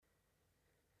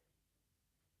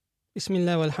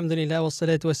Bismillah walhamdulillah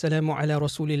wassalatu wassalamu ala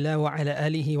rasulillah wa ala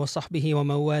alihi wa sahbihi wa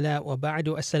mawala wa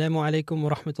ba'du. Assalamu alaikum wa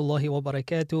rahmatullahi wa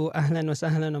barakatuh. Ahlan wa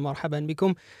sahlan wa marhaban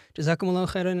bikum.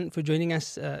 Jazakumullah khairan for joining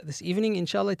us this evening.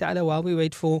 Inshallah ta'ala, while we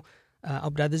wait for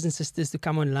our brothers and sisters to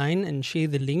come online and share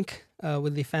the link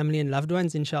with their family and loved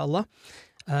ones, inshallah,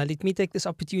 let me take this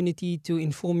opportunity to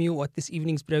inform you what this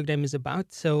evening's program is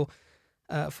about. So,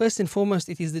 first and foremost,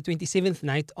 it is the 27th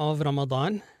night of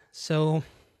Ramadan. So,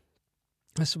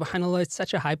 subhanallah, it's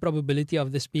such a high probability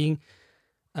of this being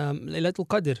Laylatul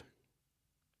Qadr.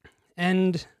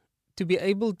 And to be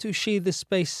able to share this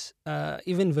space,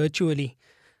 even virtually,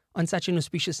 on such an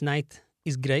auspicious night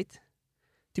is great.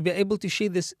 To be able to share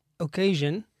this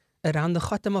occasion around the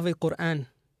Khatam of the Quran,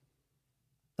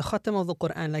 the Khatam of the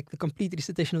Quran, like the complete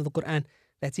recitation of the Quran,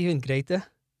 that's even greater.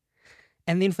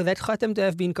 And then for that Khatam to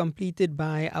have been completed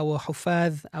by our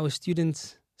Hufadh, our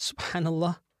students,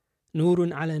 subhanallah,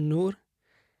 Nurun ala Nur.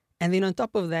 And then on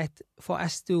top of that, for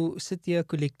us to sit here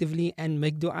collectively and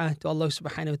make dua to Allah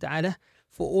subhanahu wa ta'ala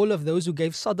for all of those who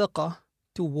gave sadaqah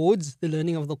towards the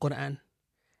learning of the Quran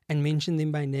and mention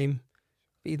them by name,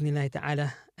 bi'idhnillahi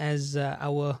ta'ala, as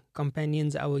our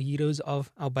companions, our heroes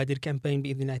of our Badr campaign,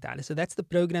 bi'idhnillahi ta'ala. So that's the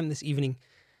program this evening.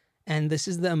 And this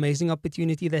is the amazing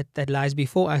opportunity that lies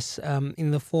before us in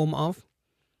the form of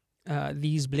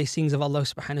these blessings of Allah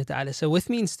subhanahu wa ta'ala. So with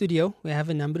me in studio, we have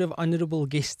a number of honorable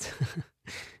guests.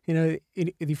 You know,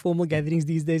 in the formal gatherings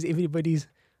these days, everybody's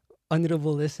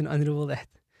honorable this and honorable that.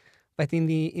 But in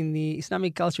the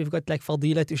Islamic culture, we've got like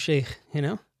Fadila to Shaykh, you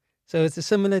know. So it's a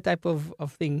similar type of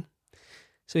thing.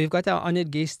 So we've got our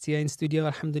honored guests here in studio,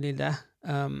 alhamdulillah,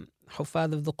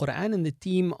 Hufadh of the Quran and the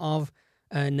team of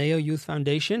Nayo Youth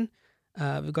Foundation.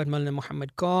 We've got Maulana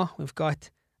Muhammad Kah, we've got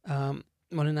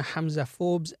Maulana Hamza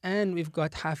Forbes, and we've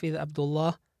got Hafidh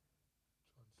Abdullah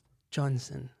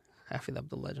Johnson. Hafidh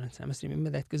Abdullah Johnson. I must remember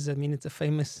that because I mean it's a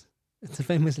famous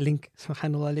link.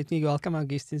 Subhanallah. Let me welcome our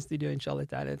guest in studio, inshallah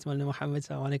ta'ala. It's Maulana Muhammad.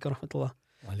 Assalamu alaikum wa rahmatullah.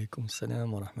 Wa alaikum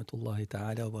assalam wa rahmatullahi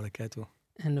ta'ala wa barakatuh.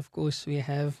 And of course we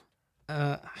have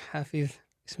Hafidh.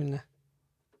 Bismillah.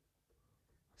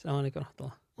 Assalamu alaikum wa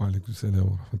rahmatullah. Wa alaikum assalam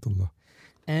wa rahmatullah.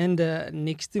 And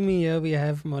next to me here we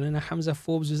have Maulana Hamza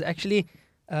Forbes, who's actually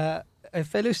a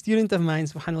fellow student of mine.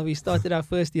 Subhanallah. We started our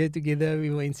first year together. We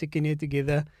were in second year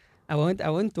together. I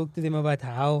won't talk to them about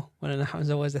how Maulana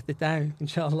Hamza was at the time,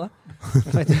 inshallah.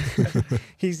 But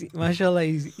mashallah,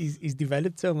 he's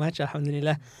developed so much,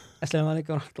 alhamdulillah. Assalamu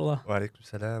alaikum wa rahmatullah. Wa alaikum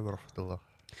salam wa rahmatullah.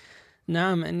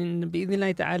 Naam, and in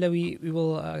bi'idhnillahi ta'ala, we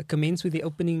will commence with the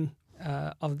opening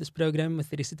of this program with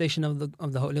the recitation of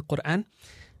the Holy Quran,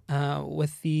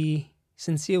 with the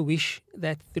sincere wish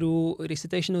that through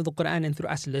recitation of the Quran and through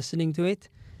us listening to it,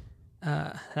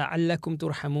 لَعَلَّكُمْ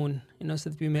تُرْحَمُونَ, you know,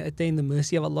 so that we may attain the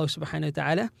mercy of Allah subhanahu wa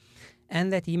ta'ala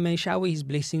and that He may shower His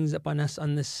blessings upon us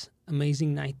on this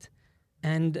amazing night,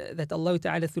 and that Allah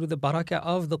ta'ala, through the barakah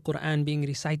of the Quran being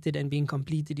recited and being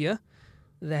completed here,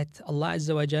 that Allah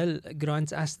Azza wa Jal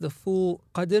grants us the full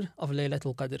qadr of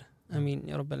Laylatul Qadr. Ameen,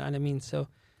 Ya Rabbil Alameen. So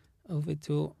over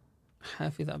to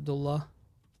Hafidh Abdullah.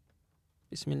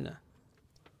 Bismillah.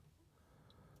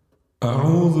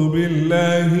 أعوذ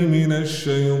بالله من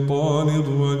الشيطان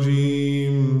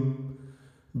الرجيم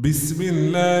بسم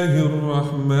الله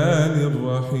الرحمن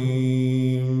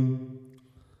الرحيم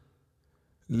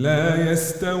لا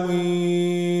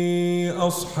يستوي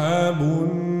أصحاب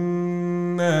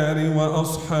النار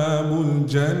وأصحاب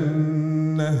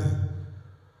الجنة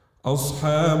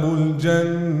أصحاب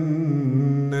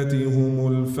الجنة هم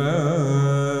الفائزون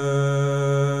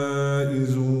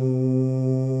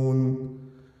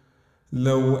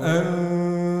لو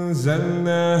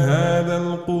أنزلنا هذا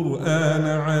القرآن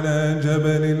على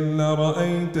جبل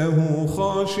لرأيته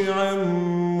خاشعا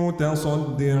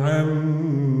متصدعا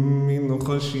من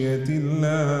خشية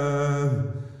الله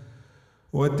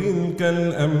وتلك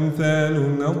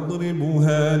الأمثال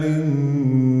نضربها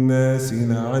للناس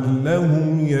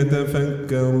لعلهم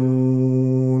يتفكرون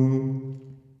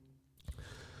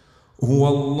هو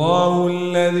الله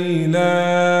الذي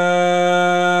لا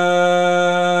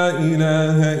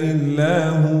إله إلا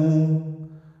هو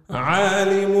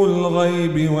عالم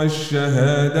الغيب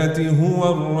والشهادة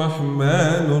هو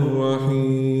الرحمن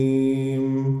الرحيم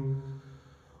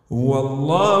هو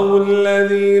الله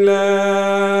الذي لا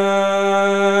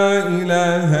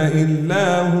إله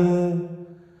إلا هو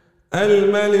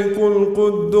الملك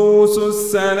القدوس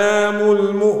السلام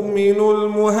المؤمن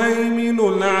المهيمن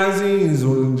العزيز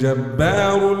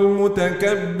الجبار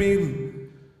المتكبر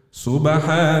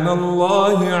سبحان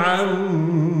الله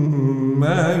عما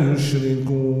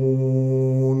يشركون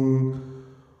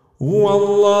هو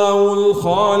الله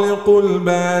الخالق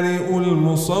البارئ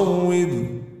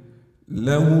المصور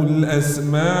له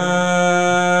الأسماء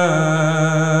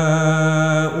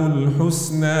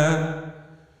الحسنى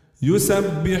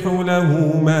يسبح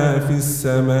له ما في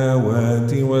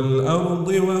السماوات والأرض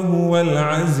وهو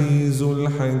العزيز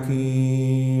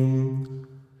الحكيم.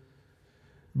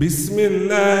 بسم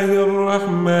الله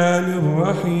الرحمن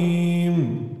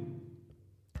الرحيم.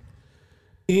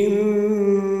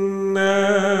 إنا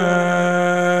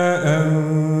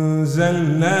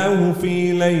أنزلناه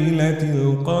في ليلة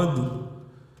القدر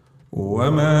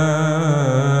وما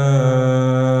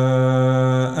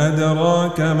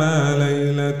أدراك ما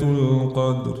ليلة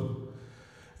القدر.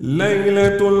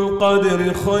 ليلة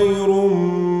القدر خير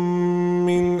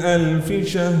من 1000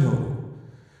 شهر.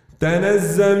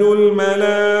 تنزل الملائكة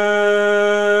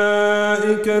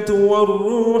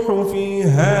والروح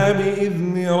فيها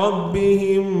بإذن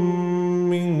ربهم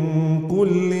من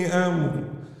كل أمر.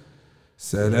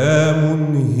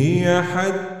 سلام هي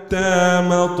حتى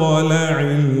مطلع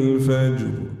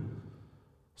الفجر.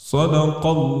 صدق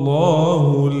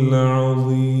الله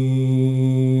العظيم.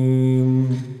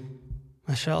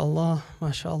 ما شاء الله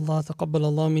ما شاء الله تقبل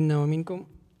الله منا ومنكم.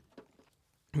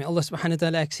 May Allah subhanahu wa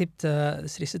ta'ala accept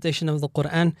this recitation of the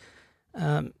Quran.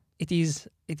 It is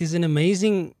an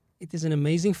amazing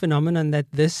phenomenon that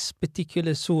this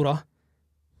particular surah,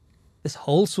 this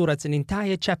whole surah, it's an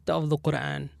entire chapter of the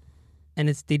Quran, and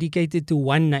it's dedicated to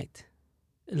one night,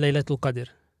 Laylatul Qadr.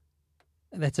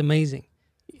 That's amazing.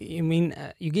 You mean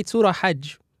you get Surah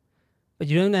Hajj, but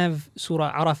you don't have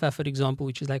Surah Arafah, for example,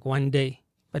 which is like one day.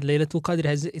 But Laylatul Qadr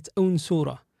has its own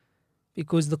surah,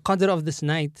 because the qadr of this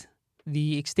night,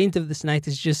 the extent of this night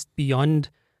is just beyond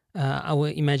our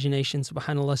imagination,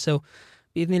 subhanAllah. So,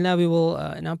 bi'idhnillah, we will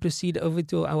now proceed over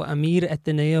to our Amir at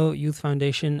the Neo Youth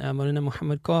Foundation, Maulana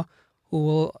Muhammad Ka, who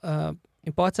will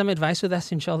impart some advice with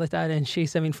us, inshallah ta'ala, and share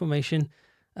some information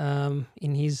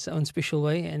in his own special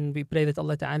way. And we pray that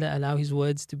Allah ta'ala allow his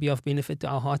words to be of benefit to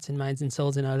our hearts and minds and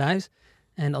souls in our lives.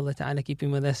 And Allah ta'ala keep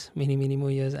him with us many, many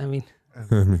more years. Ameen.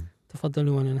 آمين.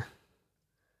 تفضلوا مولانا.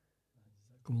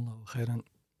 جزاكم الله خيرا.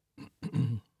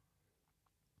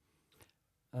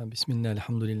 بسم الله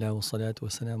الحمد لله والصلاة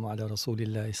والسلام على رسول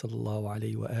الله صلى الله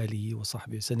عليه وآله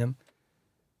وصحبه وسلم.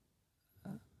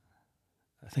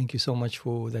 Thank you so much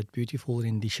for that beautiful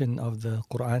rendition of the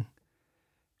Quran,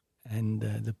 and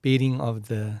the pairing of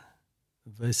the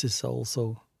verses are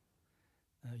also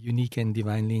unique and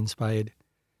divinely inspired.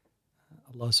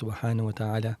 Allah subhanahu wa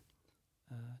ta'ala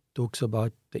talks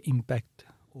about the impact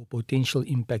or potential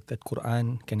impact that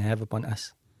Quran can have upon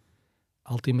us.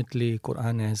 Ultimately,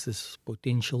 Quran has this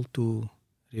potential to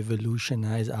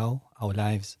revolutionize our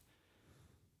lives,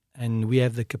 and we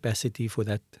have the capacity for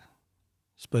that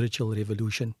spiritual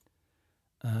revolution,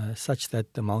 such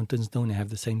that the mountains don't have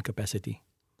the same capacity.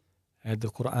 Had the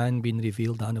Quran been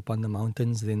revealed down upon the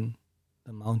mountains, then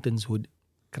the mountains would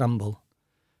crumble.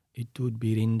 It would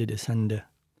be rendered asunder.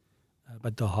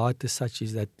 But the heart is such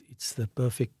is that it's the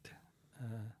perfect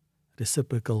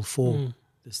reciprocal for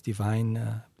this divine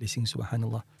blessing,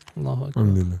 subhanAllah. Allahu Akbar.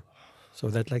 Alhamdulillah. So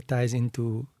that like ties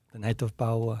into the night of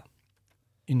power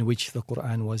in which the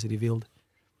Quran was revealed.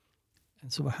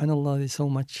 And subhanAllah, there's so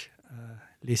much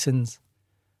lessons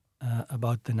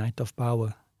about the night of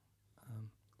power.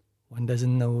 One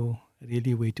doesn't know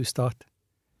really where to start.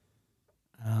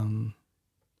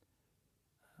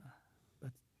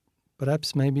 But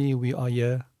perhaps maybe we are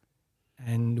here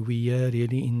and we are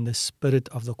really in the spirit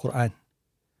of the Quran.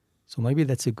 So maybe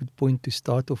that's a good point to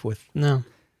start off with. No.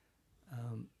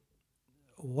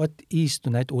 What is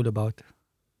tonight all about?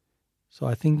 So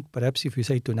I think perhaps if you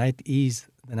say tonight is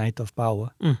the night of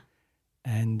power,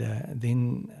 and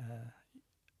then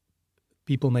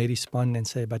people may respond and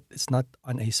say, but it's not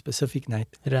on a specific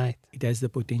night. Right. It has the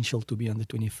potential to be on the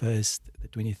 21st, the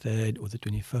 23rd, or the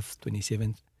 25th,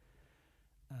 27th.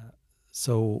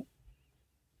 So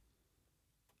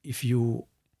if you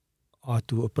are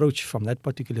to approach from that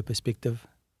particular perspective,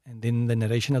 and then the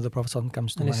narration of the Prophet ﷺ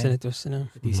comes to mind, that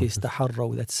he says,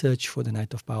 taharraw, that search for the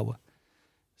night of power.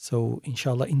 So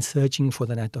inshallah, in searching for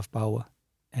the night of power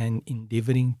and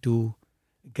endeavoring to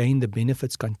gain the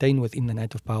benefits contained within the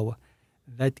night of power,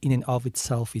 that in and of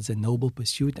itself is a noble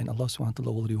pursuit, and Allah subhanahu wa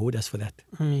ta'ala will reward us for that.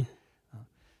 Ameen.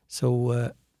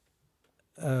 So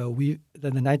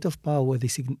the night of power,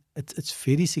 it's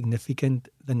very significant.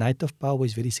 The night of power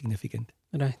is very significant,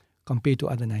 Right. compared to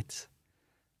other nights.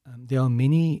 There are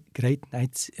many great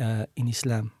nights in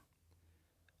Islam.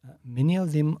 Many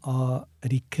of them are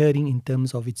recurring in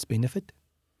terms of its benefit,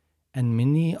 and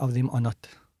many of them are not.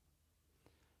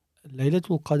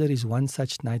 Laylatul Qadr is one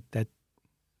such night that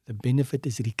the benefit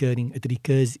is recurring. It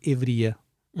recurs every year.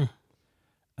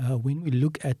 When we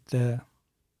look at the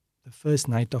the first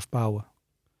night of power,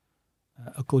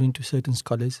 according to certain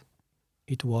scholars,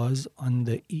 it was on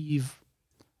the eve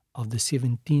of the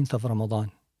 17th of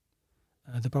Ramadan.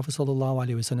 The Prophet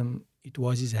ﷺ, it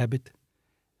was his habit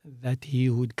that he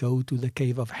would go to the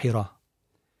cave of Hira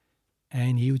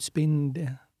and he would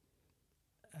spend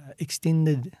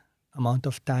extended amount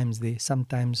of times there,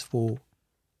 sometimes for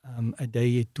a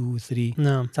day, 2, 3,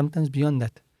 No. sometimes beyond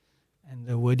that. And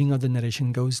the wording of the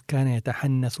narration goes, كَانَ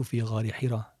يَتَحَنَّثُ فِي غَارِ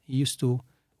حِرَى. He used to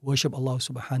worship Allah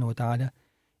subhanahu wa ta'ala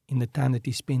in the time that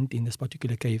he spent in this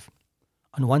particular cave.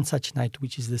 On one such night,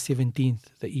 which is the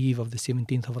 17th, the eve of the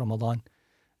 17th of Ramadan,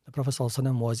 the Prophet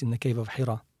ﷺ was in the cave of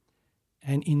Hira.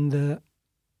 And in the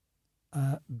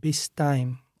best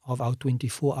time of our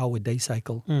 24-hour day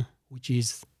cycle, which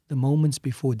is the moments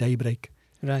before daybreak,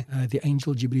 Right. the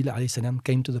angel Jibreel alayhi salam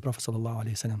came to the Prophet sallallahu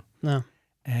alayhi wasallam. No.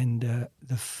 And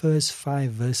the first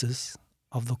 5 verses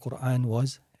of the Quran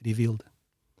was revealed,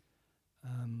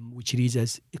 which reads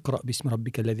as Iqra' bismi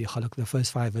rabbika alladhi khalaq, the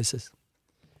first 5 verses.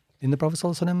 Then the Prophet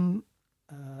sallallahu alayhi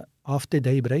wasallam, after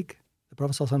daybreak, the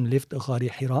Prophet sallallahu alayhi wasallam left Ghari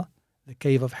Hira, the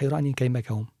cave of Hira, and he came back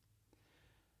home.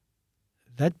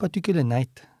 That particular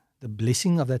night, the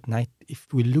blessing of that night,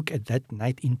 if we look at that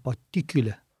night in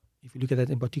particular,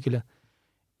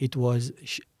 it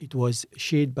was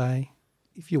shared by,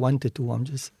 if you wanted to, I'm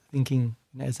just thinking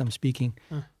as I'm speaking,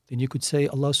 then you could say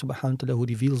Allah subhanahu wa ta'ala who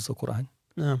reveals the Quran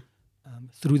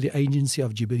through the agency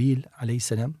of Jibreel alayhi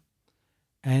salam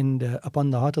and upon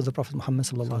the heart of the Prophet Muhammad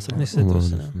sallallahu alaihi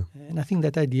wasallam. And I think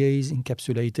that idea is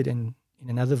encapsulated in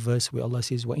another verse where Allah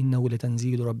says, وَإِنَّهُ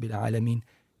لَتَنْزِيلُ رَبِّ الْعَالَمِينَ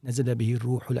نَزَلَ بِهِ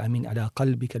الرُّوحُ الْأَمِينَ عَلَىٰ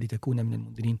قَلْبِكَ لِتَكُونَ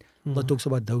مِنَ الْمُنذِرِينَ. Allah talks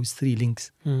about those 3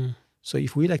 links. So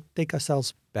if we take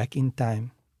ourselves back in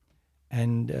time,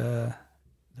 and when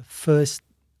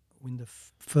the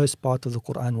first part of the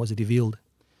Quran was revealed,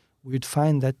 we would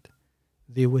find that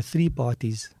there were 3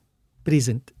 parties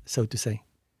present, so to say.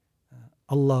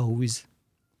 Allah, who is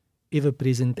ever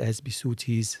present as besuits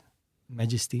His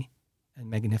majesty and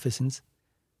magnificence,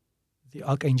 the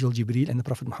Archangel Jibreel, and the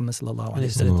Prophet Muhammad sallallahu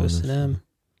alaihi wasallam.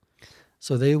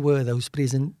 So they were those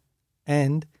present,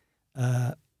 and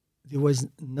there was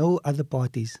no other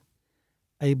parties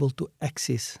able to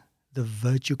access the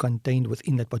virtue contained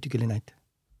within that particular night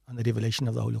on the revelation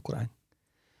of the Holy Quran.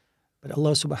 But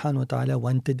Allah subhanahu wa ta'ala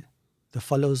wanted the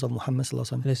followers of Muhammad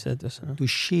sallallahu alaihi wasallam to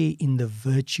share in the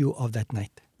virtue of that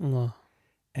night. Allah.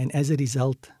 And as a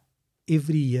result,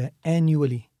 every year,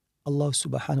 annually, Allah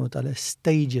subhanahu wa ta'ala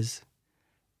stages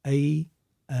a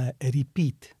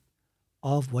repeat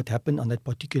of what happened on that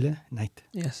particular night.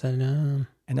 Yes, salam.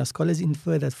 And our scholars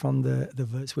infer that from the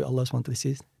verse where Allah SWT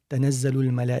says, تَنَزَّلُ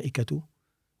الْمَلَائِكَةُ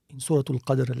in Surah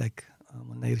Al-Qadr, like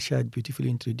Mullah Irshad beautifully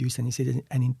introduced, and he said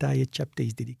an entire chapter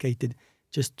is dedicated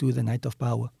just to the night of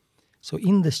power. So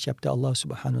in this chapter, Allah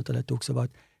subhanahu wa ta'ala talks about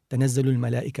تَنَزَّلُ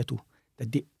الْمَلَائِكَةُ,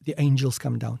 that the angels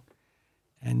come down.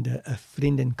 And a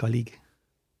friend and colleague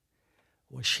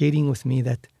was sharing with me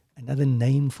that another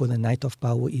name for the night of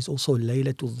power is also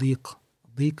Laylatul Dhiq.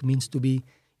 Dhiq means to be,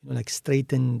 like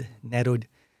straightened, narrowed.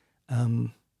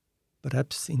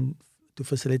 Perhaps to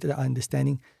facilitate our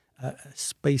understanding,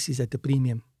 space is at a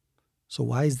premium. So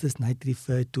why is this night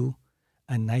referred to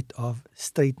a night of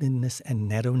straightness and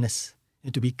narrowness,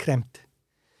 and to be cramped?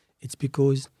 It's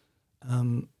because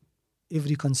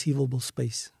every conceivable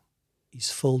space is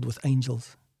filled with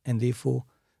angels, and therefore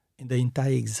the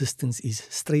entire existence is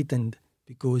straightened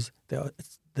because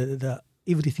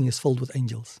everything is filled with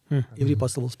angels. Every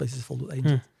possible space is filled with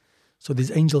angels. So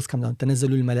these angels come down, تَنَزَّلُ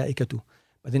الْمَلَائِكَةُ.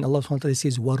 But then Allah subhanahu wa ta'ala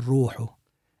says, وَالْرُوحُ.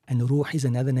 And Ruh is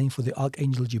another name for the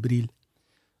Archangel Jibreel.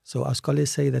 So our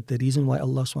scholars say that the reason why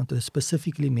Allah subhanahu wa ta'ala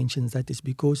specifically mentions that is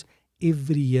because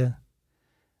every year,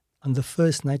 on the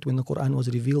first night when the Quran was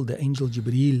revealed, the angel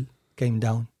Jibreel came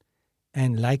down.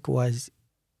 And likewise,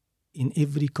 in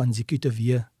every consecutive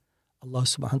year, Allah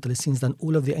subhanahu wa ta'ala sends down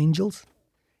all of the angels,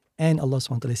 and Allah subhanahu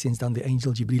wa ta'ala sends down the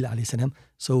angel Jibreel alayhi salam.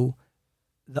 So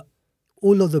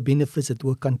all of the benefits that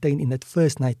were contained in that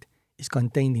first night is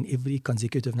contained in every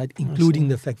consecutive night, including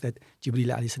the fact that Jibreel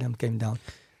alayhi salam came down.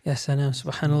 Yes, salam,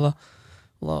 subhanallah.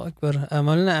 Allah Akbar.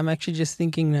 Maulana, I'm actually just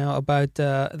thinking now about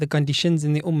the conditions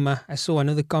in the Ummah. I saw one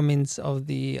of the comments of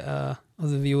the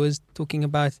viewers talking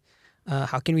about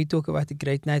how can we talk about the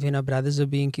great night when our brothers are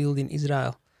being killed in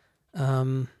Israel?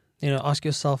 Ask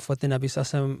yourself what the Nabi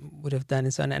Sallallahu would have done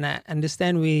and so on. And I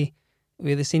understand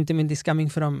where the sentiment is coming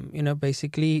from,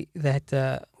 basically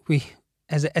that we,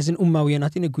 as an Ummah, we are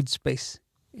not in a good space,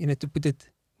 to put it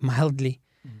mildly.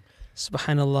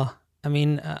 Subhanallah. I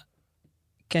mean,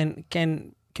 can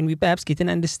we perhaps get an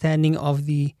understanding of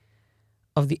the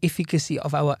efficacy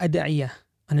of our ad'iyah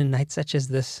on a night such as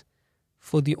this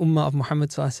for the Ummah of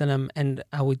Muhammad Sallallahu Alaihi Wasallam and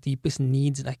our deepest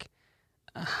needs, like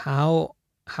how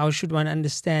should one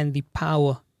understand the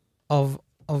power of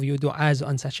your du'as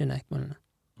on such a night, Maulana?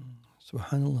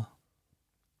 Subhanallah.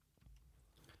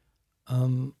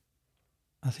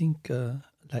 I think,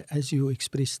 like as you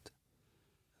expressed,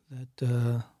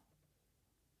 that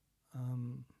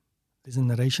there's a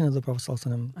narration of the Prophet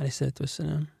Sallallahu Alaihi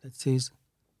Wasallam that says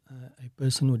a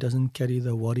person who doesn't carry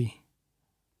the worry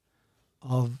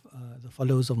of the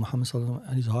followers of Muhammad Sallallahu Alaihi Wasallam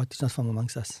and his heart is not from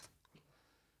amongst us.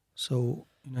 So,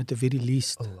 at the very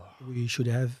least, we should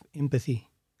have empathy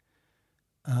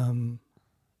in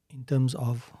terms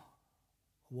of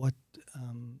what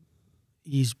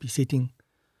is besetting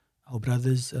our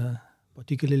brothers,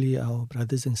 particularly our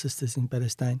brothers and sisters in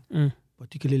Palestine,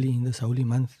 particularly in this holy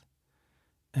month.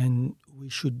 And we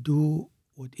should do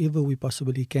whatever we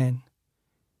possibly can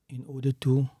in order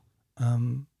to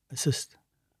assist.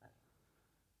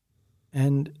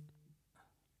 And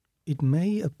it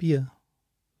may appear,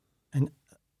 and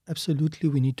absolutely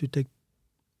we need to take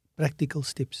practical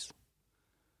steps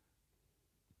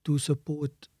to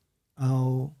support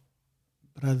our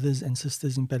brothers and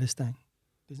sisters in Palestine.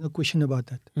 There's no question about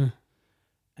that.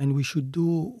 And we should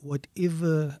do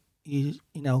whatever is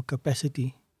in our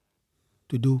capacity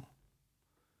to do.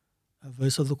 A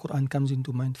verse of the Quran comes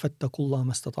into mind, فَاتَّقُوا اللَّهَ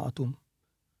مَا اسْتَطَعْتُمْ.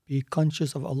 Be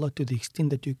conscious of Allah to the extent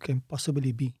that you can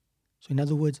possibly be. So in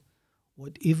other words,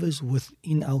 whatever is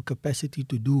within our capacity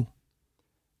to do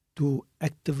to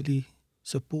actively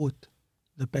support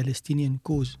the Palestinian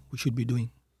cause, we should be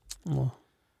doing.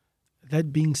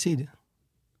 That being said,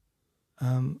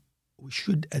 we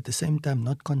should at the same time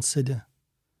not consider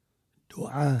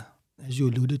dua, as you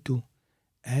alluded to,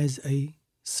 as a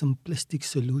simplistic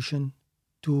solution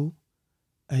to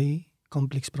a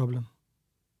complex problem.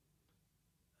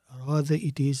 Rather,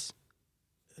 it is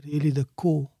really the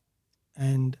core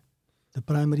and the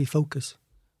primary focus.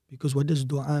 Because what does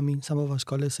dua mean? Some of our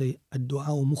scholars say, ad-du'a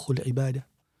mukhul ibadah.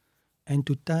 And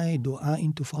to tie dua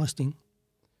into fasting,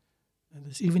 and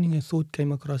this evening a thought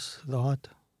came across the heart.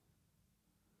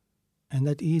 And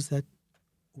that is that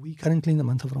we currently in the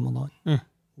month of Ramadan.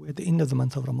 We're at the end of the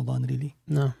month of Ramadan, really.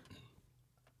 No.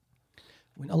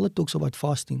 When Allah talks about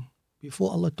fasting,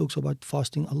 before Allah talks about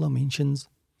fasting, Allah mentions,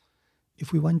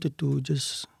 if we wanted to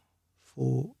just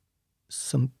for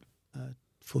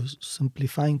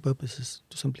simplifying purposes,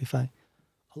 to simplify,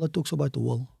 Allah talks about the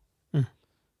will. And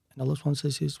Allah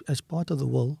says, as part of the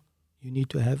will, you need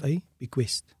to have a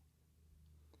bequest.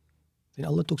 Then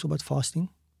Allah talks about fasting,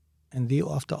 and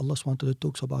thereafter Allah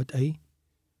talks about a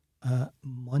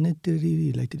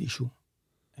monetary related issue.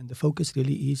 And the focus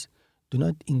really is, do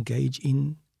not engage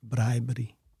in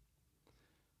bribery.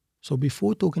 So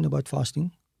before talking about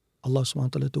fasting, Allah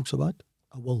talks about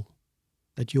a will.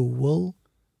 That your will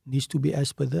needs to be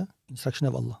as per the instruction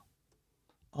of Allah.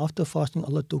 After fasting,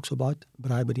 Allah talks about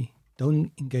bribery.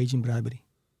 Don't engage in bribery.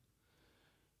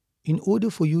 In order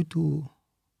for you to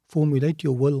formulate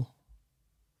your will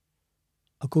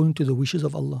according to the wishes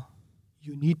of Allah,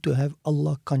 you need to have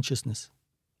Allah consciousness,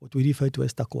 what we refer to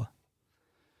as taqwa.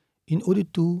 In order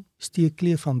to steer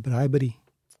clear from bribery,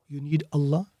 you need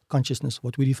Allah consciousness,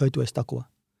 what we refer to as taqwa.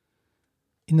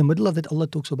 In the middle of that, Allah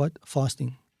talks about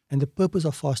fasting. And the purpose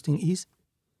of fasting is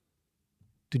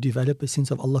to develop a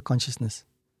sense of Allah consciousness.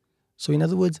 So in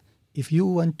other words, if you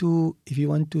want to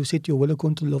set your will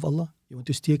according to the law of Allah, you want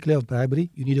to steer clear of bribery,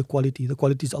 you need a quality. The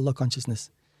quality is Allah consciousness.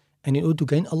 And in order to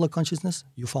gain Allah consciousness,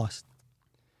 you fast.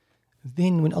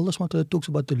 Then when Allah SWT talks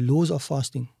about the laws of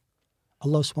fasting,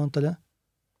 Allah SWT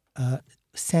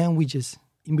sandwiches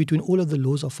in between all of the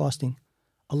laws of fasting.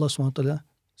 Allah SWT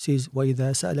says,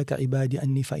 وَإِذَا سَأَلَكَ عِبَادِ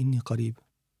أَنِّي فَإِنِّي قَرِيبٌ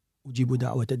أُجِيبُ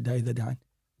دَعْوَةَ الدَّاعِ إِذَا دَعَانِ.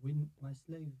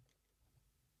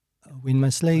 When my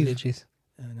slave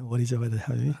no worries about that,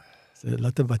 Habibi. There's a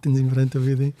lot of buttons in front of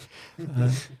you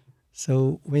there.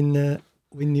 So when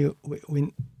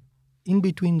in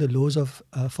between the laws of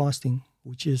fasting,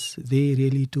 which is there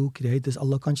really to create this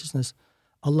Allah consciousness,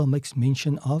 Allah makes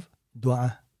mention of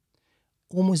dua,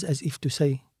 almost as if to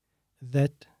say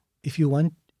that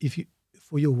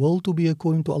for your will to be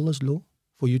according to Allah's law,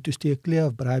 for you to stay clear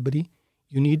of bribery,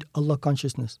 you need Allah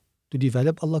consciousness. To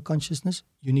develop Allah consciousness,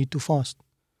 you need to fast.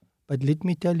 But let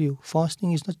me tell you,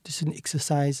 fasting is not just an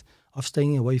exercise of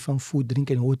staying away from food, drink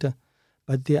and water.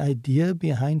 But the idea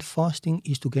behind fasting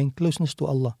is to gain closeness to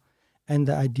Allah. And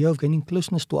the idea of gaining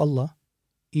closeness to Allah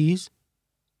is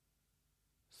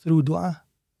through dua.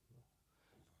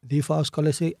 Therefore, our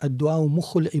scholars say, ad-du'a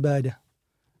mukhul ibadah.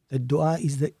 That dua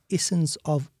is the essence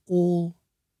of all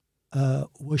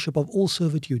worship, of all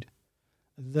servitude.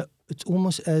 It's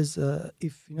almost as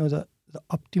if, the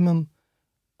optimum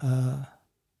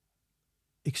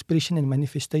expression and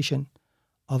manifestation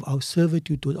of our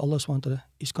servitude to Allah subhanahu wa ta'ala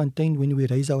is contained when we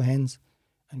raise our hands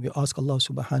and we ask Allah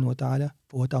subhanahu wa ta'ala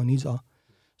for what our needs are.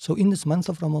 So in this month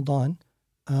of Ramadan,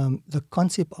 the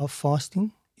concept of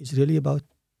fasting is really about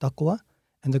taqwa,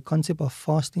 and the concept of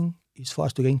fasting is for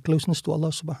us to gain closeness to Allah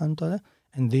subhanahu wa ta'ala,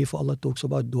 and therefore Allah talks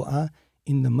about dua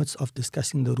in the midst of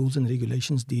discussing the rules and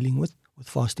regulations dealing with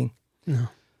fasting. No.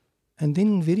 And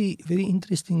then very, very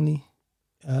interestingly,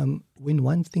 when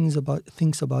one thinks about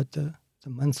the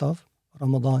month of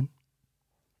Ramadan,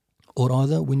 or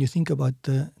rather when you think about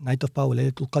the night of power,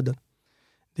 Laylatul Qadr,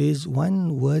 there's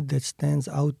one word that stands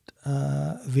out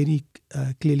very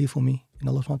clearly for me, and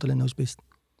Allah subhanahu wa ta'ala knows best.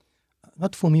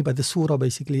 Not for me, but the surah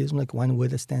basically is like one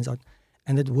word that stands out,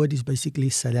 and that word is basically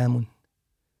salamun.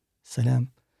 Salam.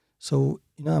 So,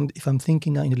 if I'm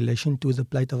thinking now in relation to the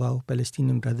plight of our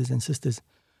Palestinian brothers and sisters,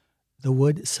 the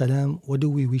word salam, what do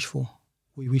we wish for?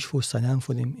 We wish for salam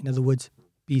for them. In other words,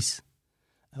 peace.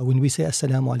 When we say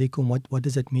assalamu alaikum, what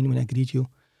does that mean when I greet you?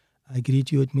 I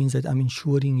greet you, it means that I'm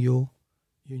ensuring your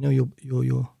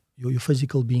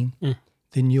physical being,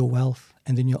 then your wealth,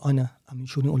 and then your honor. I'm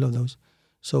ensuring all of those.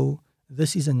 So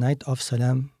this is a night of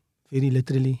salam, very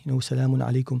literally, salamun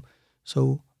alaikum.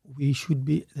 So we should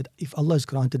be, that if Allah has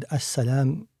granted us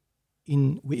salam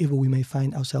in wherever we may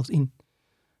find ourselves in,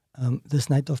 this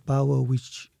night of power,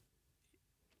 which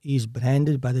is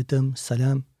branded by the term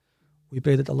salam, we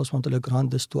pray that Allah subhanahu wa ta'ala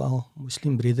grant this to our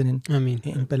Muslim brethren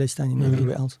in Palestine and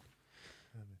everywhere else.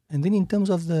 And then in terms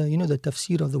of the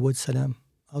tafsir of the word salam,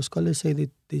 our scholars say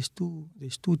that there's two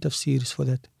tafsirs for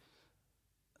that.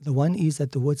 The one is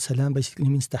that the word salam basically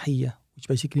means tahiyya, which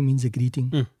basically means a greeting.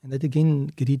 And that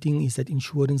again, greeting is that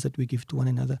insurance that we give to one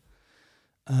another,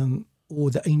 or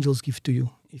the angels give to you,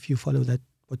 if you follow that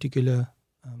particular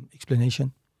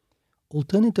explanation.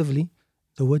 Alternatively,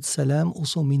 the word salam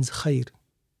also means khair,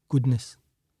 goodness.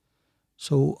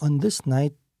 So on this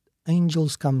night,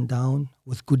 angels come down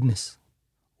with goodness.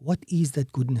 What is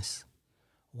that goodness?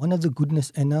 One of the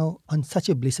goodness, and now on such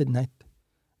a blessed night,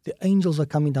 the angels are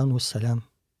coming down with salam.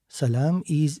 Salam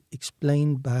is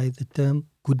explained by the term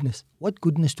goodness. What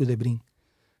goodness do they bring?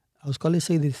 Our scholars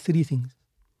say there's three things.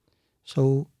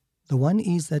 So the one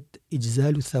is that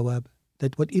ijzalu thawab,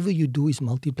 that whatever you do is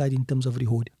multiplied in terms of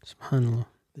reward. SubhanAllah.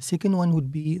 The second one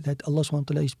would be that Allah subhanahu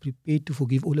wa ta'ala is prepared to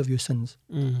forgive all of your sins.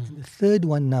 And the third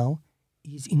one now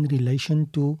is in relation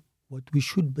to what we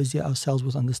should busy ourselves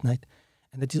with on this night.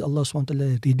 And that is Allah subhanahu wa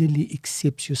ta'ala readily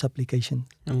accepts your supplication.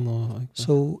 Allah.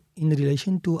 So in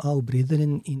relation to our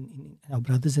brethren, in our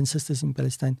brothers and sisters in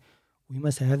Palestine, we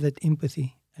must have that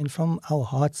empathy. And from our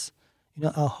hearts,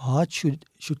 our hearts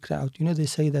should cry out. They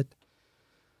say that,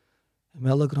 may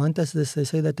Allah grant us this, they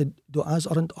say that the du'as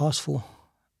aren't asked for.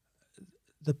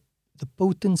 The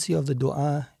potency of the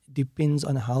dua depends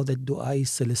on how that dua is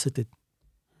solicited.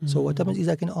 So what happens is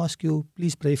I can ask you,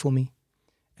 please pray for me.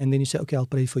 And then you say, okay, I'll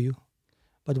pray for you.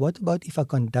 But what about if I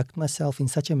conduct myself in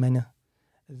such a manner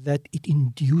that it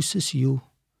induces you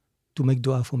to make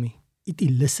dua for me? It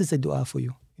elicits a dua for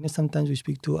you. Sometimes we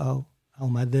speak to our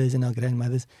mothers and our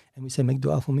grandmothers and we say, make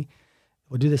dua for me.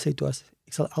 What do they say to us?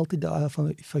 Ik sal altyd dua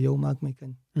vir jou maak, my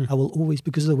kind. I will always,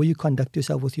 because of the way you conduct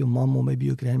yourself with your mom or maybe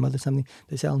your grandmother, something,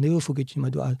 they say, I'll never forget you, my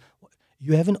dua.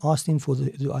 You haven't asked him for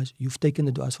the du'as. You've taken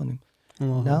the du'as from him.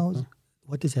 Now,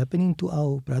 what is happening to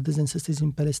our brothers and sisters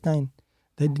in Palestine,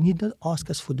 they need not ask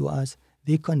us for du'as.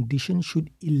 Their condition should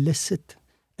elicit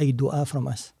a du'a from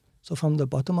us. So from the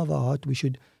bottom of our heart, we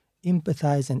should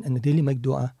empathize and really make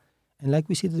du'a. And like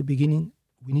we said at the beginning,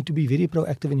 we need to be very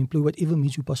proactive and employ whatever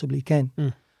means we possibly can.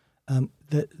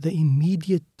 The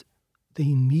immediate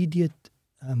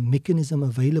mechanism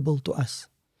available to us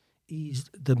is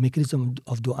the mechanism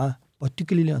of du'a,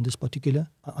 particularly on this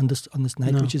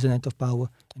night, which is a night of power.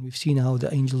 And we've seen how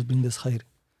the angels bring this khair.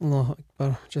 Allahu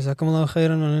Akbar. Jazakumullahu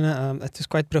khairan. It is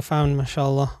quite profound,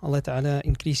 mashallah. Allah Ta'ala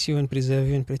increase you and preserve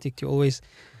you and protect you always.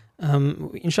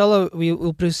 Inshallah, we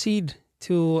will proceed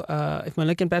to, if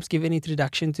Malik can perhaps give an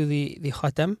introduction to the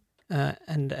Khatam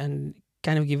and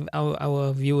kind of give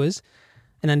our viewers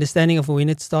an understanding of when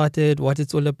it started, what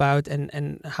it's all about,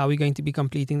 and how we're going to be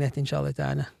completing that, inshallah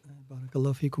ta'ala.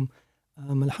 Barakallahu feekum.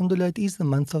 Alhamdulillah, it is the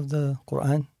month of the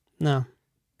Quran. No.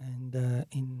 And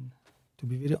to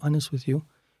be very honest with you,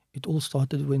 it all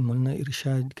started when Mulna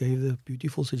Irshad gave the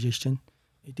beautiful suggestion.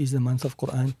 It is the month of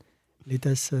Quran. Let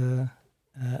us turn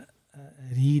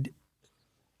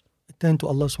to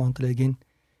Allah subhanahu wa ta'ala again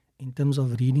in terms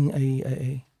of reading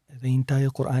the entire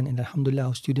Quran. And alhamdulillah,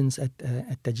 our students at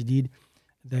Tajdeed,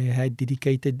 they had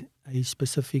dedicated a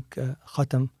specific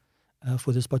khatam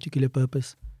for this particular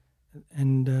purpose.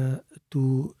 And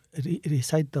to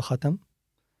recite the khatam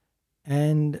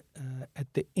And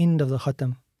at the end of the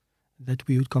khatam, that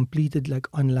we would complete it like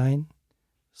online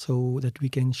so that we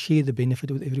can share the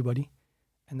benefit with everybody.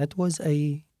 And that was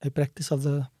a practice of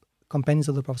the companions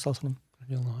of the Prophet ﷺ.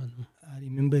 I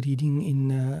remember reading in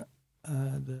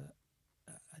the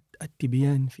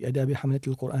At-Tibyan fi Adabi Hamalat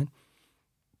al-Quran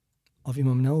of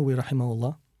Imam Nawawi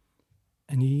rahimahullah,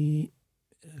 and he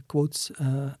quotes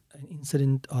an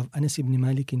incident of Anas ibn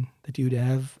Malik, that you would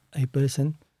have a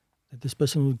person, that this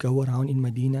person would go around in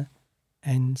Medina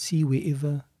and see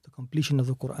wherever the completion of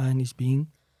the Quran is being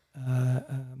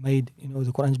made,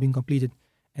 the Quran is being completed,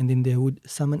 and then they would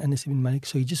summon Anas ibn Malik.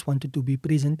 So he just wanted to be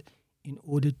present in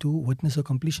order to witness the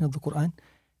completion of the Quran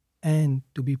and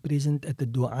to be present at the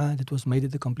dua that was made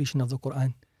at the completion of the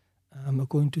Quran.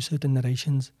 According to certain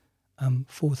narrations,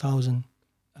 4,000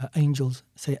 angels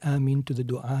say Ameen to the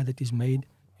dua that is made,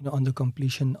 on the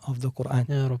completion of the Quran.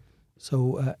 Ya Rab.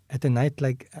 So on a night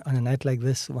like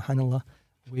this, subhanallah,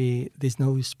 where there's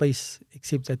no space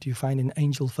except that you find an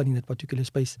angel filling that particular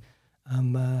space,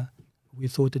 we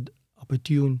thought it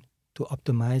opportune to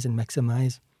optimize and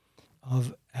maximize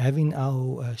of having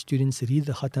our students read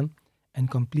the khatam and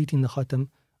completing the khatam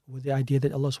with the idea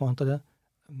that Allah subhanahu wa ta'ala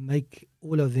make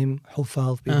all of them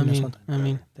huffaz,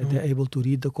 that they're able to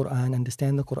read the Quran,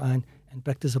 understand the Quran, and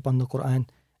practice upon the Quran,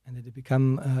 and that they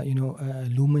become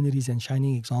luminaries and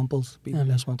shining examples.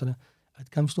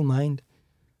 It comes to mind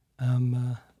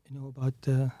about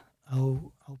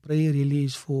our prayer really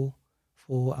is for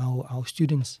our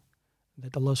students,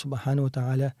 that Allah subhanahu wa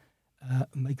ta'ala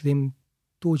make them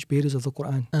torch bearers of the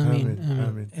Quran.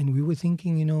 Ameen. And we were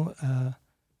thinking,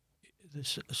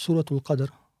 Surah Al-Qadr,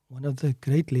 one of the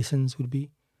great lessons would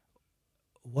be,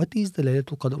 what is the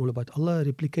Laylatul Qadr all about? Allah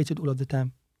replicates it all of the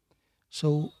time.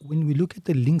 So when we look at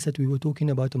the links that we were talking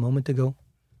about a moment ago,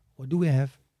 what do we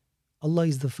have? Allah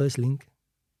is the first link,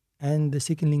 and the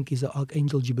second link is the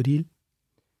Archangel Jibreel,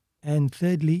 and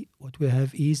thirdly, what we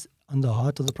have is on the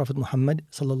heart of the Prophet Muhammad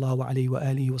sallallahu alaihi wa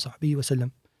alihi wa sahbihi wa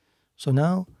sallam. So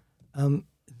now,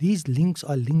 these links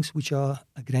are links which are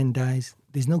aggrandized.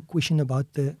 There's no question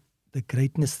about the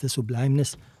greatness, the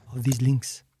sublimeness of these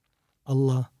links.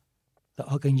 Allah, the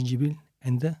Archangel Jibreel,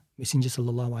 and the Messenger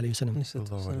sallallahu alaihi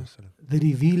wasallam. The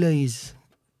revealer is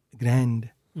grand.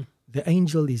 The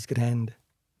angel is grand.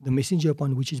 The messenger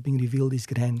upon which is being revealed is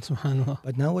grand. Subhanallah.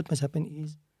 But now what must happen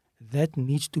is that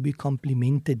needs to be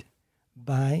complemented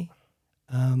by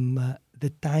the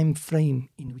time frame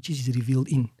in which it is revealed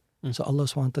in. So Allah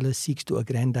subhanahu wa ta'ala seeks to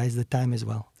aggrandize the time as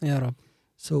well. Ya Rab.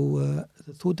 So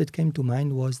the thought that came to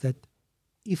mind was that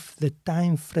if the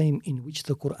time frame in which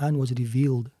the Quran was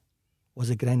revealed was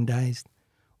aggrandized,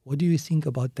 what do you think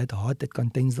about that heart that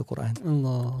contains the Quran?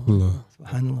 Allah.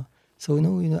 Subhanallah. So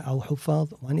our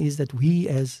huffaz, one is that we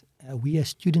as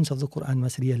students of the Quran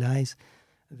must realize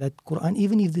that Quran,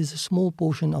 even if there's a small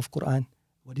portion of Quran,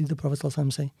 what did the Prophet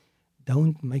ﷺ say?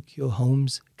 Don't make your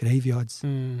homes graveyards.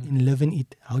 Enliven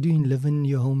it. How do you enliven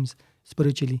your homes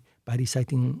spiritually? By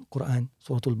reciting Quran.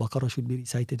 Surah Al-Baqarah should be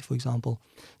recited, for example.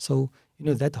 So,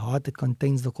 that heart that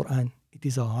contains the Quran, it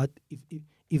is a heart.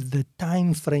 If the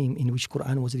time frame in which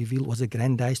Quran was revealed was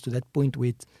aggrandized to that point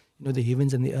where the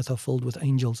heavens and the earth are filled with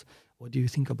angels, what do you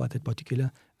think about that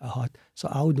particular heart? So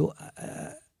our dua,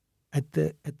 at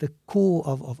the core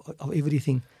of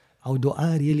everything, our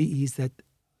dua really is that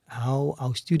how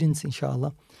our students,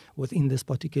 inshallah, within this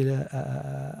particular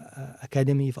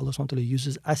academy, if Allah SWT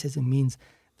uses us as a means,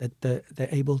 that they're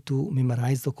able to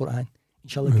memorize the Quran,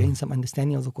 inshallah, gain some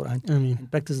understanding of the Quran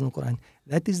and practice the Quran.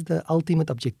 That is the ultimate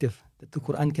objective, that the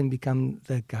Quran can become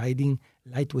the guiding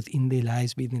light within their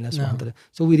lives, bi'idhnillah subhanahu wa ta'ala.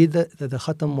 So we read that the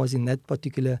khatam was in that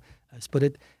particular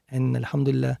spirit, and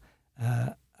alhamdulillah,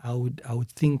 I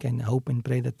would think and hope and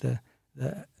pray that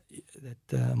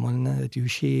Maulana, that you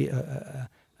share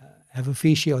have a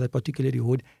fair share of that particular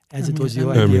reward, as it was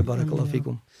your idea. Barakallahu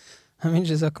fikum. Ameen.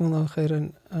 Jazakumullah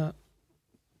khairan.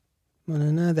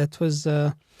 Maulana, that was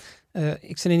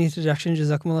excellent introduction.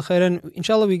 Jazakumullah khairan.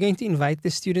 Inshallah, we're going to invite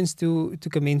the students to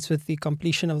commence with the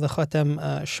completion of the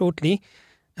khatam shortly.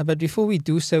 But before we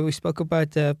do so, we spoke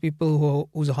about people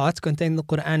whose hearts contain the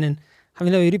Quran, and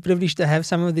alhamdulillah, we're really privileged to have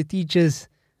some of the teachers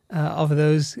of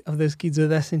those kids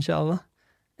with us, inshallah.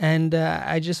 And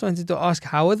I just wanted to ask,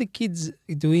 how are the kids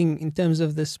doing in terms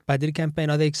of this Badr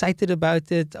campaign? Are they excited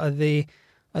about it? Are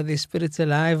their spirits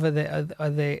alive? Are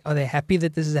they happy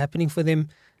that this is happening for them?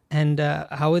 And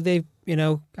how are they?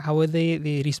 How are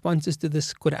the responses to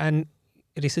this Quran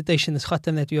recitation, this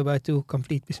khatam that we're about to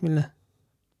complete? Bismillah.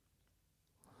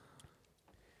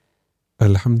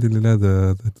 Alhamdulillah,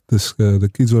 the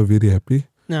kids were very happy.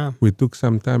 No. We took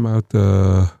some time out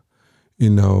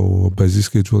in our busy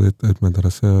schedule at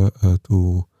madrasa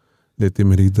to let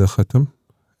them read the khatam.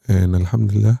 And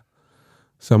alhamdulillah,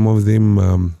 some of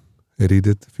them read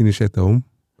it, finish at home.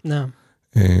 No.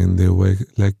 And they were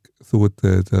like thought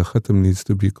that the khatam needs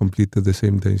to be completed the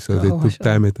same day. So they took mashallah.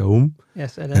 time at home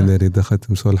Yes, and they read the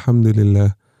khatam. So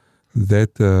alhamdulillah,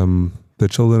 that the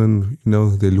children,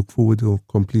 they look forward to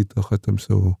complete the khatam.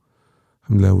 So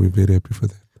alhamdulillah, we're very happy for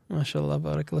that. MashaAllah,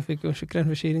 barakallah feekum. Shukran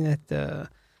for sharing that,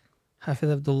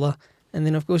 Hafiz Abdullah. And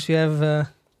then, of course, you have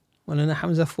Maulana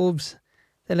Hamza Forbes.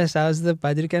 Tell us, how's the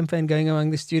Badr campaign going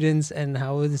among the students and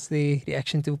how is the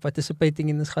reaction to participating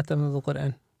in this Khatam of the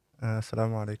Quran?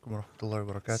 Assalamu alaikum wa rahmatullahi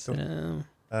wa barakatuh. Salam.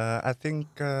 I think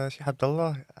Sheikh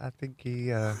Abdullah, I think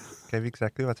he gave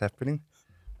exactly what's happening.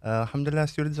 Alhamdulillah,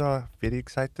 students are very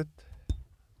excited.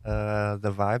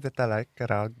 The vibe that I like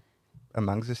around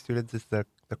amongst the students is the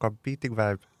competing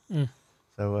vibe. Mm.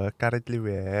 So currently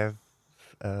we have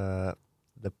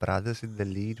the brothers in the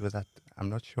lead with that. I'm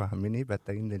not sure how many, but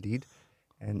they're in the lead.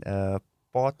 And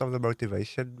part of the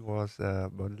motivation was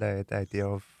Mullah had the idea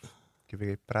of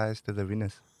giving a prize to the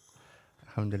winners.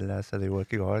 Alhamdulillah, so they're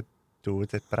working hard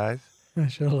towards that prize.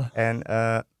 MashaAllah. And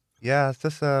it's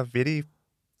just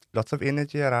lots of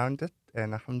energy around it.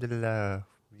 And alhamdulillah,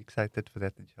 we're excited for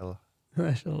that, inshallah.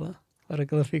 MashaAllah.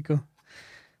 Barakallah feekum.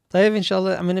 Tayyib,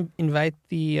 inshallah, I'm going to invite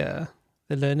the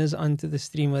learners onto the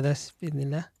stream with us,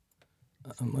 bi'idhnillah.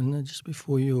 Just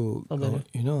before you go,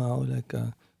 you know how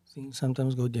things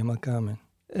sometimes go demaka, man.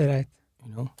 Right.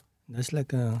 That's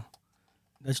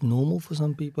that's normal for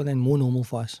some people and more normal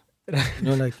for us.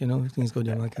 Things go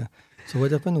demaka. So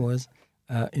what happened was,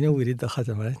 we read the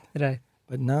khatam, right? Right.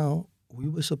 But now we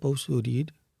were supposed to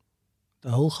read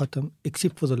the whole khatam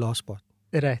except for the last part.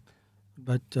 Right.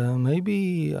 But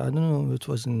maybe, I don't know, it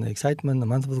was in the excitement, the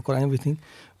month of the Quran, everything.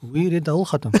 We read the whole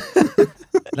khatam.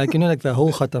 The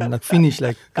whole khatam, finish,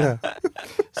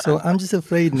 So I'm just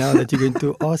afraid now that you're going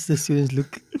to ask the students,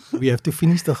 look, we have to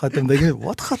finish the khatam. They're going,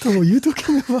 what khatam are you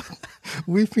talking about?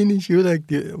 We finish,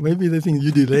 maybe they think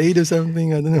you delayed or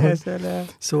something, I don't know. Yes,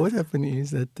 so what happened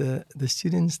is that the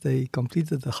students, they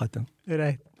completed the khatam.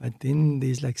 right. But then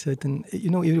there's certain,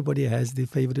 everybody has their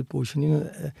favorite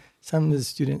portion. Some of the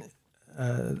students,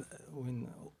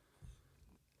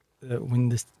 when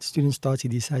the student starts, he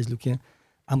decides, look here,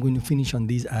 I'm going to finish on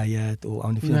these ayat or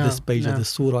I'm going to finish this page of the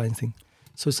surah and thing.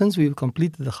 So since we've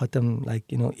completed the khatam,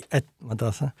 at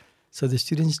madrasa, so the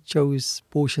students chose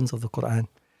portions of the Quran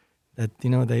that,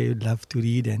 they love to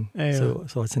read and so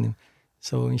what's the name?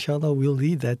 So inshallah we'll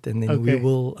read that and then we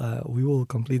will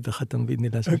complete the khatam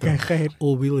bi'idhnillah. Okay, khair.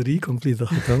 Or we'll recomplete the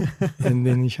khatam and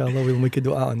then inshallah we'll make a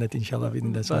dua on that inshallah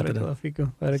bi'idhnillah. Barakallah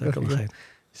feekum. Barakallah feekum.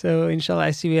 So inshallah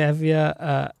I see we have here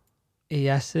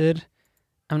Yasir.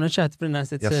 I'm not sure how to pronounce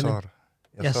that. Yasar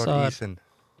Eason.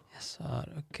 Yasar,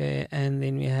 okay. And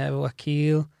then we have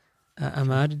Wakil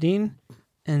Amardin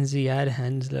and Ziyad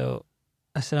Hanslow.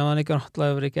 Assalamu alaikum wa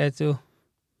rahmatullahi wa barakatuh.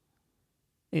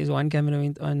 Is one camera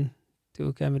went on,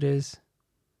 2 cameras,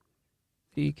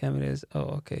 3 cameras.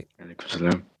 Oh, okay. Alaikum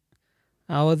salam.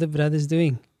 How are the brothers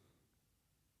doing?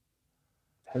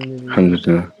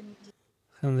 Alhamdulillah.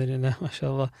 Alhamdulillah,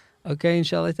 mashallah. Okay,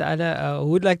 inshallah ta'ala.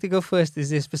 Who would like to go first? Is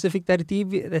there a specific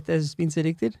tartib that has been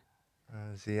selected?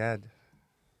 Ziyad.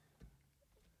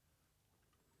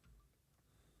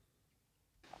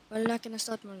 Well, can I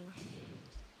start, Mullah?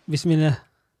 Bismillah.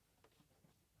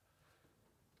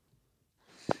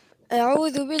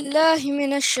 أعوذ بالله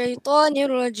من الشيطان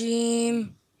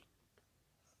الرجيم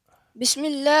بسم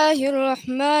الله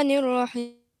الرحمن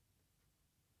الرحيم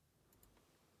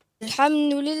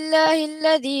الحمد لله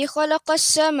الذي خلق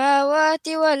السماوات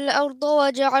والأرض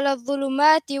وجعل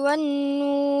الظلمات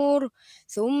والنور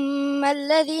ثم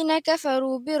الذين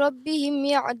كفروا بربهم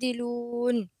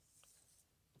يعدلون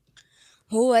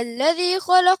هو الذي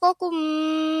خلقكم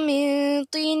من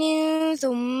طين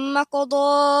ثم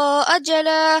قضى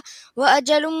أجلا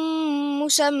وأجل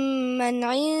مسمى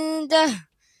عنده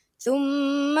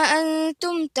ثم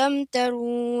أنتم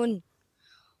تمترون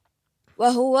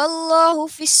وهو الله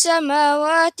في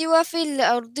السماوات وفي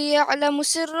الأرض يعلم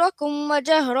سركم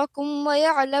وجهركم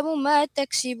ويعلم ما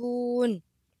تكسبون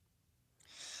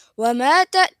وما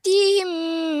تأتيهم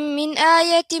من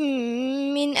آية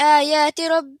من آيات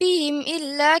ربهم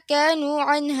إلا كانوا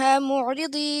عنها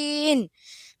معرضين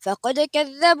فقد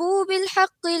كذبوا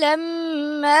بالحق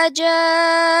لما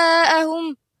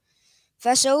جاءهم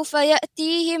فسوف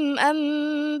يأتيهم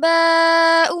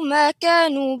أنباء ما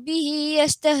كانوا به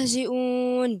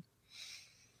يستهزئون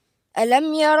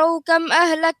ألم يروا كم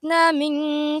أهلكنا من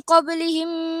قبلهم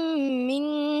من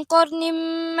قرن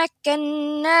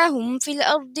مكناهم في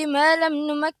الأرض ما لم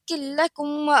نمكن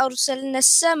لكم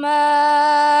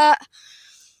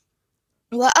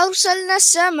وأرسلنا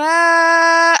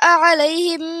السماء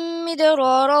عليهم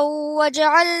مدرارا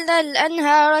وجعلنا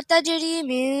الأنهار تجري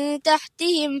من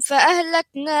تحتهم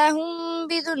فأهلكناهم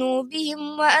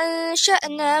بذنوبهم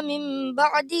وأنشأنا من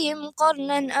بعدهم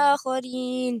قرنا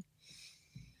آخرين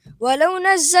ولو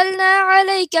نزلنا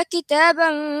عليك كتابا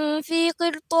في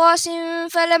قرطاس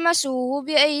فلمسوه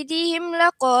بأيديهم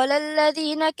لقال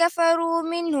الذين كفروا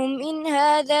منهم إن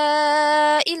هذا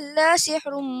إلا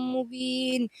سحر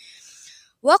مبين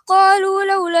وقالوا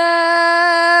لولا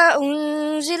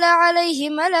أنزل عليه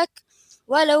ملك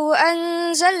ولو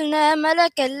أنزلنا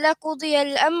ملكا لقضي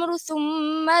الأمر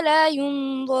ثم لا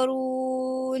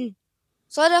ينظرون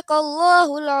صدق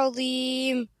الله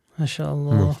العظيم. ما شاء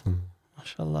الله. ما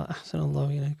شاء الله. أحسن الله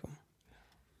إليكم.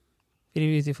 Very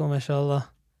beautiful, mashallah.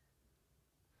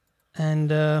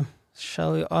 And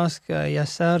shall we ask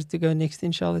Yasar to go next,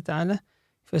 inshallah ta'ala?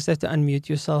 First have to unmute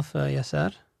yourself,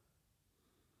 Yasar.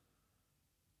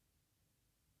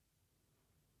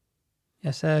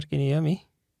 Yasar, can you hear me?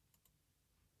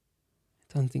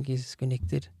 I don't think he's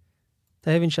connected.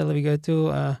 Taib, inshallah, we go to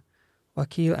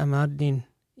Wakil Amardin.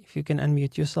 If you can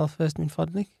unmute yourself first, min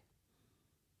fadlik.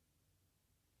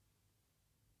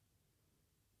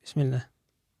 Bismillah.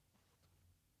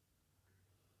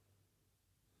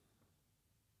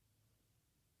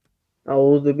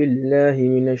 أعوذ بالله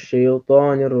من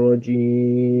الشيطان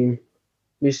الرجيم.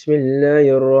 بسم الله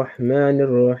الرحمن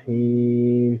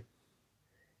الرحيم.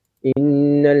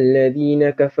 إن الذين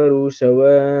كفروا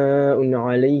سواء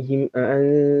عليهم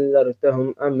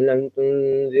أأنذرتهم أم لم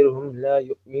تنذرهم لا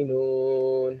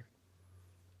يؤمنون.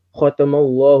 ختم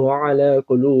الله على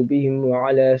قلوبهم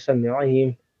وعلى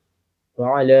سمعهم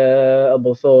وعلى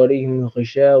أبصارهم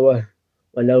غشاوة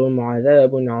ولهم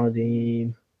عذاب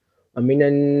عظيم. ومن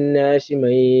الناس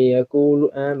من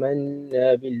يقول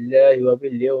آمنا بالله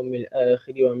وباليوم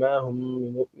الآخر وما هم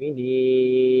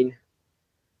بمؤمنين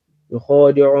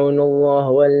يخادعون الله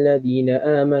والذين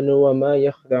آمنوا وما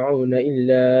يخدعون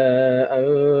إلا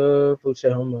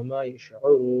أنفسهم وما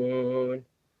يشعرون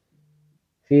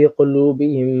في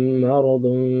قلوبهم مرض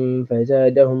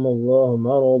فزادهم الله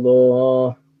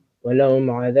مرضا ولهم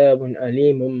عذاب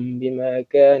أليم بما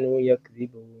كانوا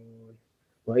يكذبون.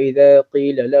 وإذا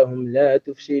قيل لهم لا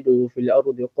تفسدوا في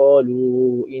الأرض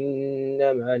قالوا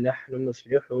إنما نحن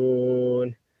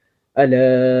مصلحون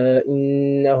ألا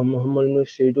إنهم هم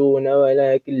المفسدون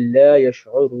ولكن لا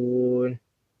يشعرون.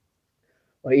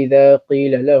 وإذا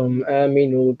قيل لهم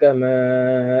آمنوا كما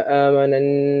آمن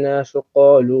الناس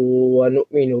قالوا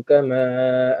ونؤمن كما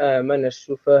آمن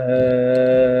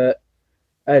السفهاء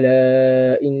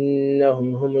ألا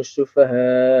إنهم هم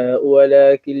السفهاء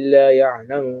ولكن لا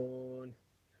يعلمون.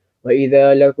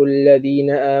 وإذا لقوا الذين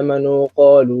آمنوا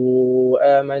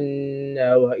قالوا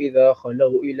آمنا وإذا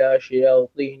خلوا إلى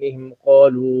شياطينهم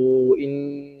قالوا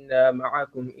إنا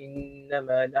معكم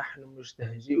إنما نحن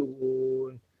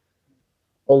مستهزئون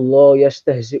الله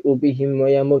يستهزئ بهم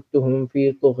ويمتهم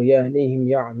في طغيانهم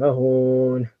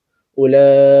يعمهون.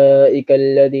 أولئك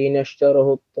الذين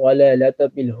اشتروا الضلالة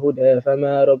بالهدى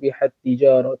فما ربحت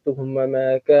تجارتهم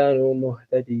وما كانوا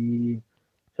مهتدين.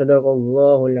 صدق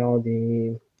الله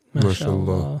العظيم. ما شاء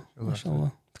الله. ما شاء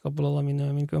الله. تقبل الله منا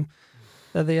ومنكم.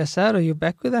 Brother Yasar, are you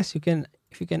back with us?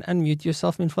 If you can unmute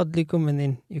yourself min fadlikum and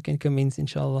then you can commence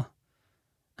inshallah.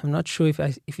 I'm not sure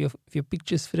if your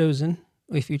picture's frozen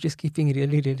or if you're just keeping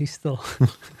really, really still.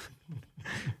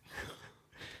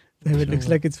 It looks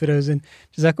like it's frozen.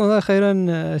 Jazakumullah khairan,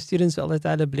 students. Allah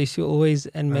Ta'ala bless you always,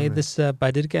 and may this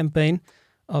Badr campaign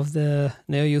of the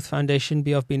Neo Youth Foundation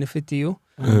be of benefit to you.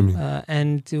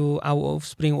 And to our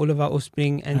offspring, all of our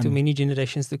offspring, and to many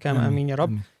generations to come. Ameen Ya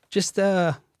Rabb. Just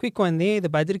a quick one there. The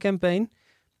Badr campaign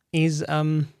is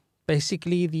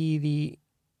basically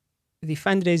the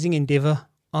fundraising endeavor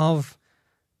of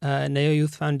Neo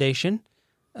Youth Foundation.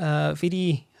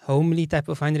 Very homely type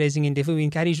of fundraising endeavor. We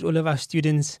encouraged all of our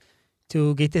students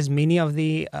to get as many of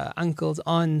the uncles,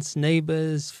 aunts,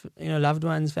 neighbors, loved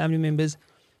ones, family members,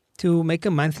 to make a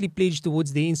monthly pledge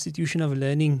towards the institution of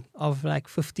learning of like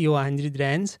 50 or 100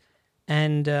 rands.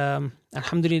 And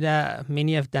alhamdulillah,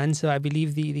 many have done so. I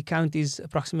believe the count is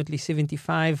approximately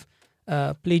 75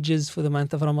 pledges for the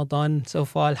month of Ramadan so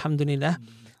far, alhamdulillah.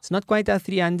 It's not quite our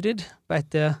 300, but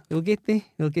we'll get there.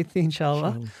 We'll get there,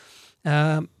 inshallah.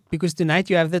 Because tonight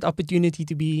you have that opportunity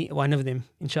to be one of them,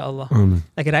 inshallah.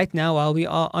 Like right now, while we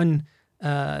are on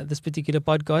this particular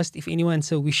podcast, if anyone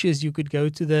so wishes, you could go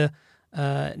to the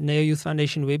Neo Youth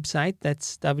Foundation website.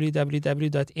 That's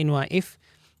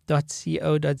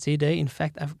www.nyf.co.za. In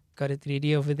fact, I've got it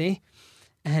ready over there.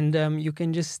 And you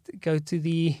can just go to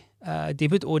the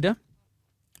debit order,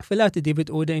 fill out the debit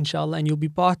order, inshallah, and you'll be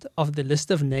part of the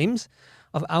list of names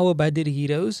of our Badr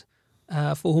heroes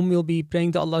for whom we'll be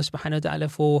praying to Allah subhanahu wa ta'ala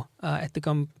for at the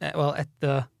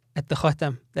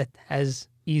khatam that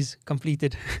is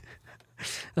completed.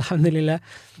 Alhamdulillah.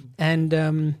 And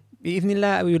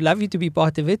bi'idhnillah, we would love you to be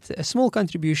part of it. A small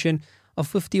contribution of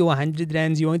 50 or 100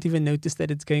 rands, you won't even notice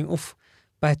that it's going off.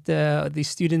 But the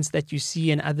students that you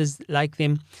see and others like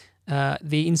them,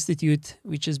 the institute,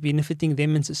 which is benefiting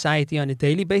them and society on a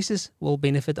daily basis, will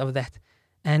benefit of that.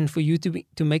 And for you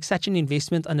to make such an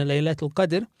investment on a Laylatul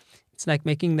Qadr, it's like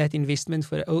making that investment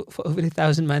for over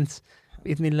 1,000 months,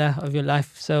 bi'idhnillah, of your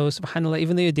life. So, subhanAllah,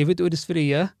 even though your debit order is for a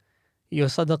year, your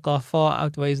sadaqah far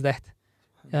outweighs that.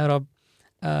 Ya Rab.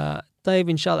 Taib,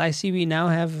 inshallah, I see we now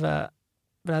have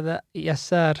Brother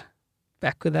Yassar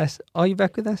back with us. Are you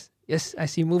back with us? Yes, I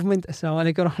see movement. Assalamu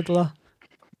alaikum wa rahmatullah.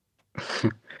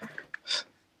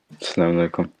 Assalamu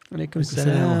alaikum. Alaikum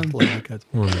salam.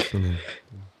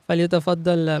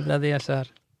 فليتفضل Brother Yassar.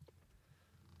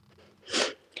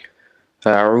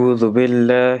 أعوذ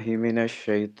بالله من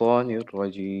الشيطان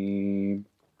الرجيم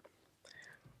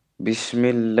بسم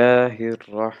الله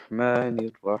الرحمن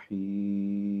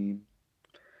الرحيم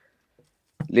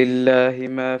لله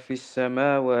ما في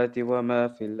السماوات وما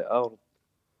في الأرض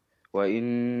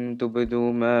وإن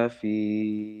تبدوا ما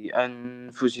في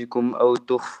أنفسكم أو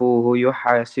تخفوه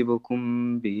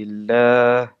يحاسبكم به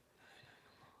الله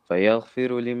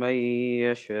فيغفر لمن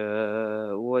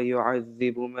يشاء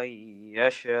ويعذب من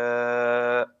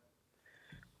يشاء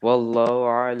والله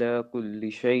على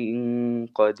كل شيء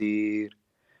قدير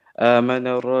آمن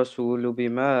الرسول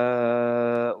بما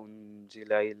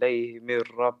أنزل إليه من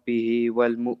ربه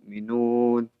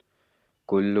والمؤمنون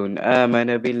كل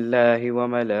آمن بالله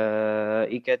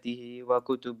وملائكته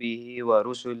وكتبه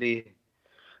ورسله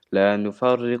لا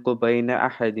نفرق بين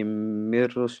أحد من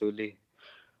رسله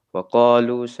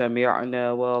وقالوا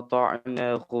سمعنا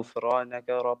وأطعنا غفرانك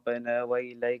ربنا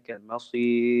وإليك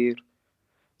المصير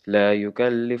لا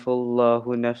يكلف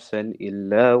الله نفسا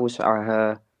إلا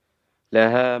وسعها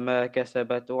لها ما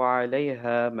كسبت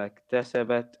وعليها ما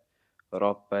اكتسبت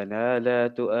ربنا لا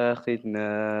تؤاخذنا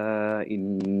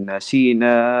إن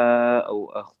نسينا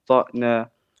أو أخطأنا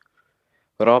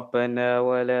ربنا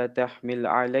ولا تحمل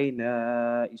علينا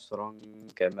إصرا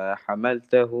كما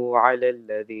حملته على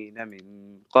الذين من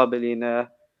قبلنا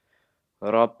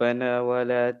ربنا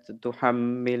ولا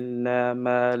تحملنا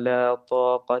ما لا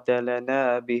طاقة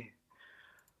لنا به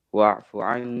واعف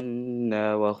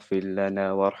عنا واغفر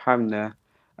لنا وارحمنا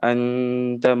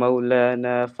أنت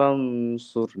مولانا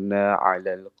فانصرنا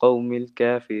على القوم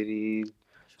الكافرين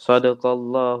صدق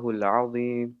الله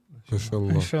العظيم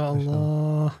MashaAllah.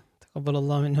 MashaAllah. تقبل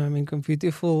الله منا ومنكم.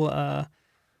 Beautiful.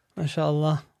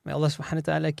 MashaAllah. May Allah subhanahu wa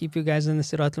ta'ala keep you guys on the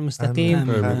Sirat al-Mustaqim.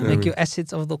 Ameen. Make you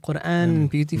assets of the Quran.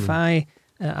 Beautify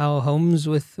our homes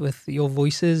with your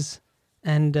voices.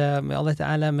 And may Allah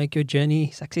ta'ala make your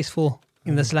journey successful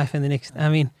in this life and the next.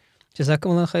 Ameen.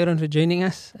 Jazakumullah khairan for joining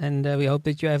us. And we hope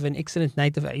that you have an excellent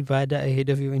night of ibadah ahead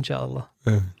of you, inshallah.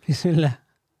 Bismillah.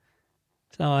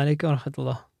 Assalamu alaikum wa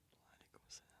rahmatullah.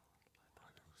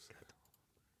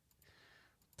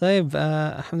 Taib,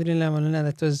 alhamdulillah, Maulana,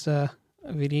 that was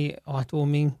very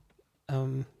heartwarming,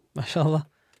 mashallah,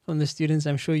 from the students.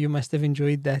 I'm sure you must have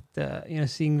enjoyed that,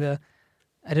 seeing the,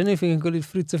 I don't know if you can call it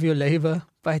fruits of your labor,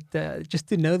 but just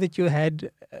to know that you had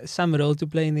some role to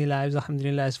play in their lives,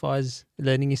 alhamdulillah, as far as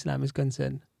learning Islam is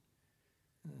concerned.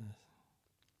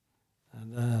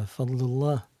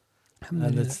 Fadlullah.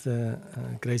 That's the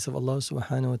grace of Allah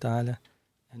subhanahu wa ta'ala.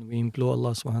 And we implore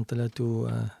Allah subhanahu wa ta'ala to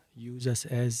use us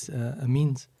as a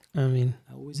means. Ameen.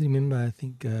 I always remember, I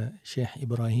think, Sheikh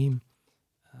Ibrahim,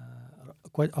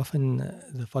 quite often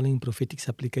the following prophetic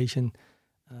supplication,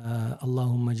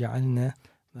 Allahumma ja'alna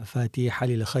mafatiha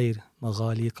lil khair,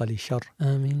 maghaliqa lil shar.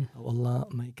 Ameen. Oh Allah,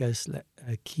 make us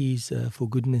keys for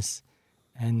goodness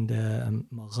and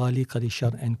maghaliqa lil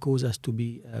shar, and cause us to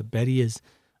be barriers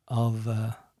of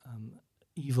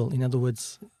evil. In other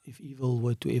words, if evil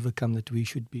were to ever come, that we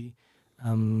should be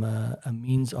a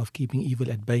means of keeping evil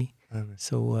at bay.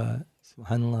 So,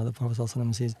 subhanAllah, the Prophet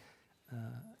ﷺ says,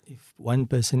 if one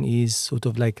person is sort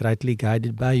of like rightly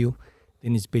guided by you,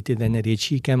 then it's better than a red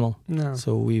she camel. No.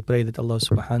 So we pray that Allah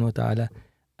subhanahu wa ta'ala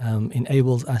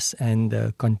enables us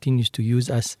and continues to use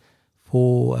us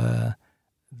for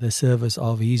the service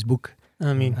of His book.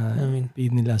 Ameen. Ameen.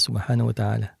 Bi-idhnillah subhanahu wa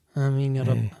ta'ala. Ameen, ya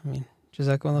Rabb. Ameen.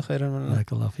 Jazakallah khairan.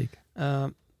 Barakallah feek.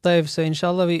 طيب, so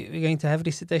inshallah we're going to have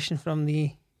recitation from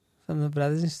the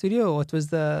brothers in studio. What was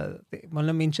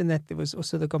Mawlana mentioned that there was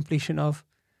also the completion of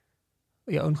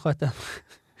your own khatam.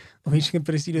 Or you can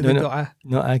proceed with the dua.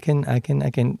 No, I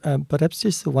can. Perhaps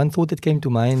just one thought that came to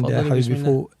mind.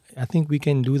 Before, I think we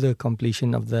can do the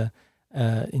completion of the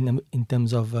in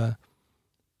terms of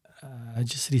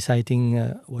just reciting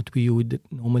what we would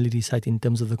normally recite in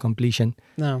terms of the completion.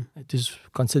 No. It is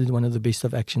considered one of the best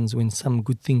of actions when some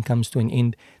good thing comes to an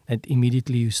end, that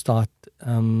immediately you start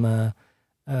the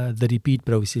repeat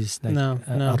process, like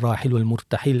Ar-Rahil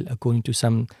wal-Murtahil, according to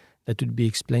some, that would be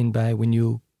explained by when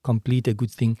you complete a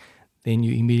good thing, then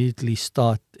you immediately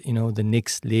start, the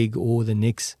next leg, or the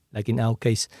next, like in our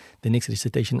case, the next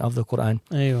recitation of the Quran.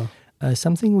 Aywa.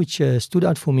 Something which stood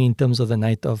out for me in terms of the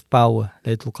night of power,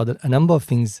 Laylatul Qadr, a number of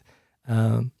things,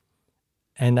 and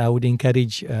I would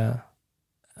encourage,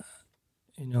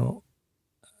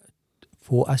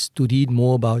 for us to read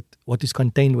more about what is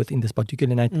contained within this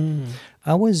particular night.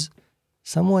 I was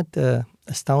somewhat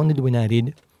astounded when I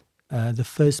read the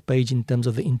first page in terms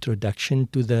of the introduction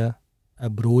to the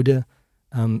broader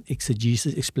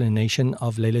exegesis explanation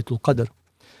of Laylatul Qadr.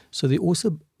 So the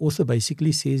author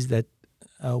basically says that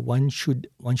one should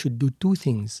do two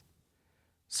things.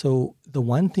 So the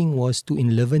one thing was to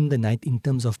enliven the night in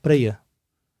terms of prayer.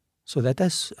 So that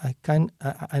I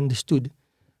understood,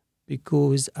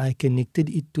 because I connected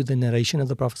it to the narration of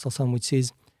the Prophet ﷺ, which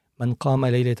says, "Man qama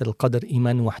laylatul qadr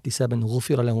iman wa ihtisaban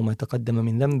ghufira lahu ma taqaddama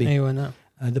min dhanbi."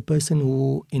 The person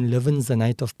who enlivens the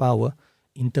night of power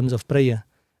in terms of prayer,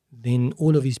 then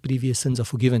all of his previous sins are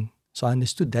forgiven. So I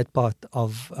understood that part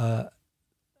of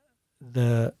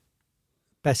the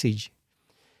passage.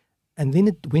 And then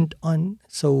it went on.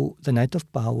 So the night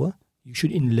of power, you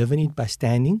should enliven it by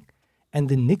standing. And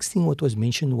the next thing what was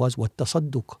mentioned was what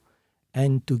tasadduq,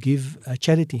 and to give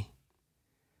charity.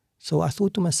 So I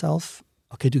thought to myself,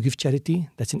 okay, to give charity,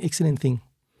 that's an excellent thing.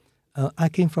 I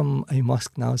came from a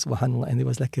mosque now, subhanAllah, and it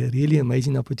was like a really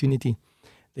amazing opportunity.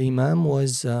 The Imam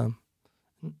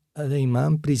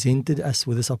presented us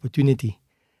with this opportunity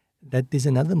that there's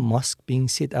another mosque being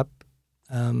set up.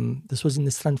 This was in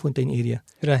the Strandfontein area.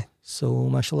 Right. So,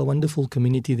 mashallah, wonderful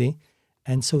community there.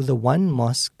 And so the one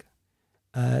mosque,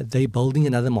 they're building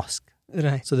another mosque.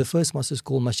 Right. So the first mosque is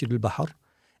called Masjid al-Bahar,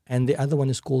 and the other one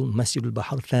is called Masjid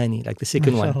al-Bahar Thani, like the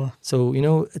second one. So,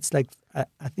 it's like,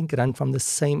 I think run from the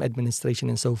same administration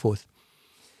and so forth.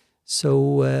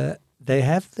 So they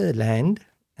have the land,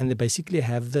 and they basically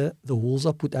have the walls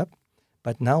are put up.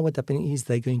 But now what happened is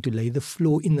they're going to lay the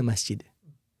floor in the masjid.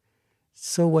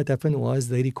 So what happened was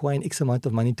they require an X amount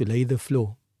of money to lay the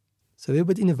floor. So they were a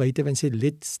bit innovative and said,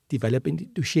 let's develop it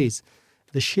into shares.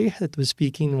 The sheikh that was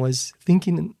speaking was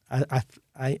thinking,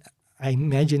 I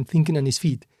imagine thinking on his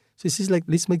feet. So he says, like,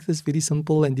 let's make this very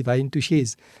simple and divide into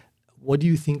shares. What do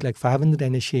you think, like 500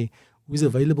 and a share? Who's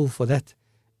available for that?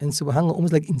 And subhanAllah,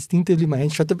 almost like instinctively my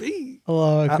hand shut up. Hey,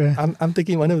 I'm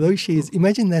taking one of those shares.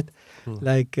 Imagine that,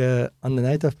 like on the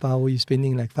night of power, you're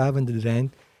spending like 500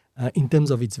 rand. In terms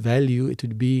of its value, it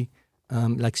would be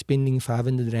like spending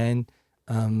 500 rand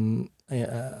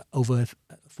over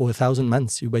for 1,000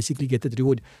 months. You basically get that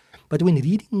reward. But when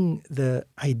reading the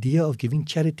idea of giving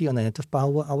charity on the night of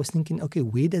power, I was thinking, okay,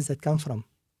 where does that come from?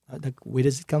 Where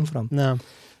does it come from? No.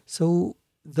 So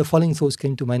the following thoughts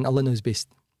came to mind. Allah knows best.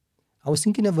 I was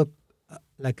thinking of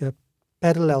a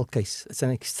parallel case. It's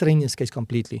an extraneous case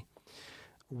completely.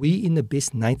 We in the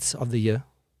best nights of the year.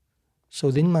 So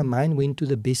then my mind went to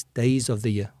the best days of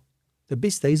the year. The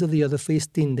best days of the year, the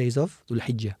first 10 days of Dhul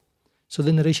Hijjah. So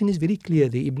the narration is very clear.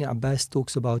 The Ibn Abbas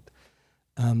talks about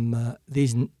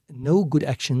there's no good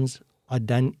actions are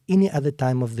done any other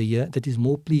time of the year that is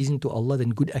more pleasing to Allah than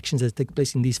good actions that take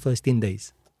place in these first 10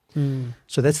 days.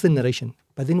 So that's the narration.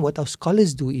 But then what our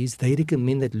scholars do is they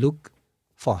recommend that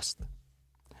fast.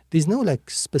 There's no like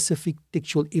specific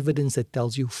textual evidence that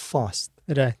tells you fast.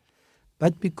 Right.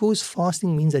 But because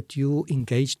fasting means that you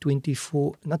engage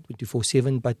not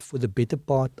 24/7, but for the better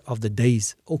part of the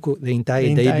days, or the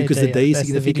entire day, because the day is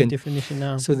significant. The definition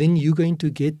now. So then you're going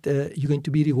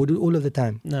to be rewarded all of the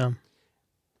time. No.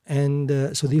 And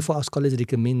so therefore our scholars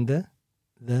recommend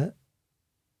the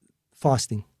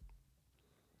fasting.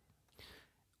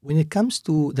 When it comes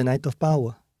to the night of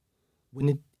power,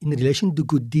 in relation to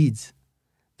good deeds,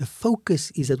 the focus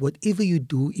is that whatever you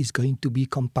do is going to be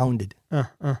compounded.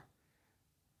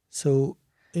 So,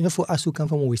 for us who come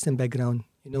from a Western background,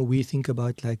 we think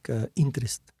about like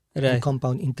interest, and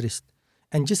compound interest.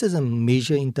 And just as a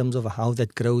measure in terms of how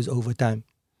that grows over time.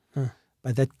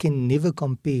 But that can never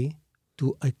compare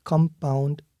to a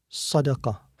compound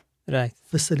sadaqah. Right.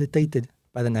 Facilitated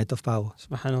by the night of power.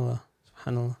 Subhanallah.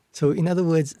 SubhanAllah. So in other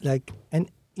words, like, and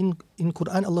in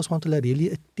Quran, Allah subhanahu wa ta'ala really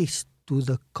attests to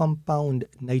the compound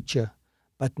nature,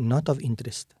 but not of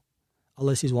interest.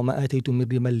 Allah says, وَمَا آتَيْتُم مِّن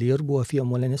رِبًا لِيَرْبُوَ فِي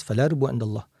أَمْوَالِ النَّاسِ فَلَا رِبُوَ عِندَ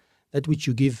اللَّهِ. That which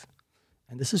you give,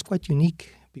 and this is quite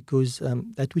unique because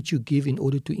that which you give in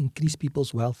order to increase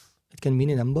people's wealth, it can mean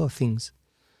a number of things.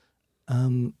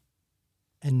 And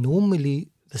normally,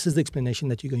 this is the explanation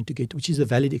that you're going to get, which is a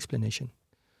valid explanation.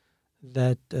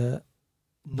 That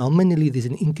nominally there's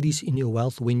an increase in your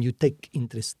wealth when you take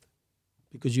interest,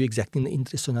 because you're exacting the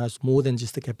interest on us more than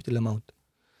just the capital amount.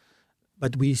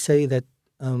 But we say that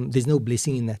there's no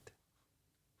blessing in that,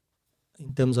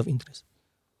 in terms of interest.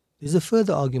 There's a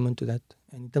further argument to that.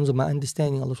 And in terms of my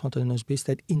understanding, Allah subhanahu wa ta'ala knows best,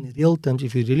 that in real terms,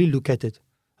 if you really look at it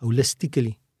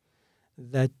holistically,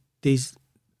 that there's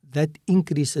that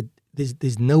increase,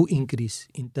 there's no increase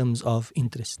in terms of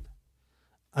interest.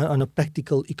 On a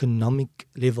practical economic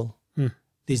level,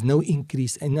 there's no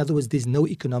increase. In other words, there's no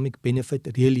economic benefit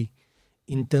really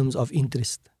in terms of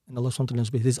interest. And Allah subhanahu wa ta'ala knows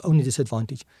best. There's only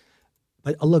disadvantage.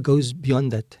 But Allah goes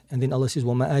beyond that. And then Allah says,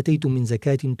 وَمَا آتَيْتُم مِّن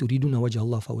زَكَاةٍ تُرِيدُونَ وَجْهَ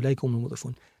اللَّهِ فَأُولَٰئِكَ هُمُ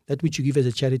الْمُضْعِفُونَ. That which you give as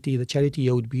a charity, the charity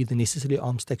here would be the necessary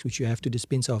alms tax which you have to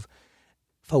dispense of.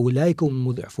 فَأُولَٰئِكَ هُمُ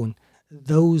الْمُضْعِفُونَ.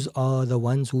 Those are the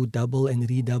ones who double and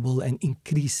redouble and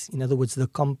increase. In other words, the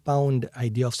compound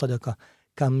idea of sadaqah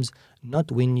comes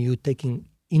not when you're taking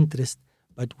interest,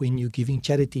 but when you're giving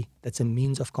charity. That's a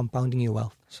means of compounding your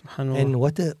wealth. And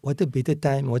what a better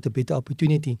time, what a better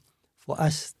opportunity for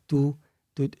us to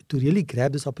really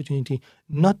grab this opportunity,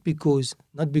 not because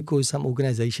some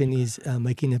organization is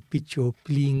making a pitch or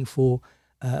pleading for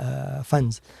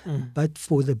funds, but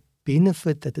for the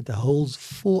benefit that it holds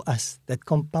for us, that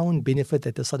compound benefit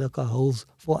that the sadaqah holds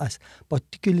for us,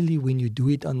 particularly when you do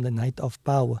it on the night of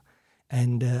power.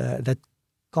 And that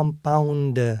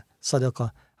compound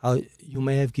sadaqah, how you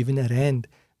may have given a rand,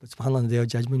 but subhanAllah, on the day of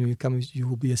judgment, when you come, you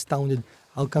will be astounded.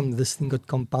 How come this thing got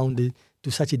compounded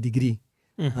to such a degree?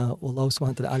 Allah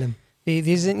subhanahu wa ta'ala.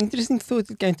 There's an interesting thought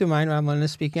that came to mind while I'm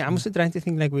speaking. I'm also trying to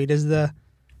think, like, where does the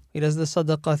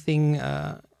sadaqah thing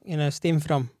stem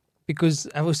from? Because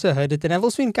I've also heard it, and I've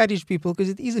also encouraged people, because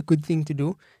it is a good thing to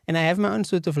do. And I have my own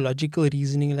sort of logical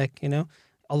reasoning, like,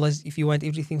 Allah, if you want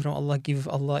everything from Allah, give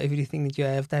Allah everything that you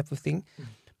have, type of thing.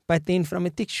 But then from a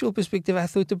textual perspective, I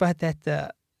thought about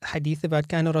that hadith about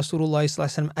كان رسول الله صلى الله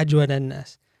عليه وسلم أجود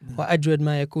الناس وأجود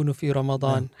ما يكون في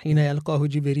رمضان حين يلقاه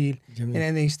جبريل.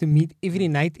 And they used to meet every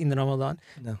night in Ramadan.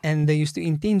 And they used to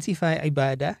intensify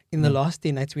ibadah in the last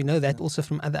 10 nights. We know that also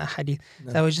from other hadith.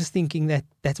 So I was just thinking that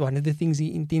that's one of the things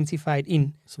he intensified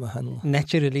in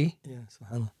naturally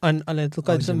on Laylatul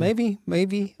Qadr. So maybe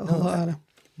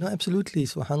No, absolutely.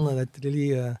 SubhanAllah, that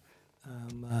really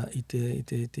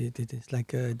it is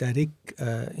like a direct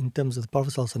in terms of the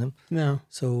Prophet Sallallahu Alaihi Wasallam.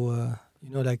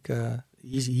 So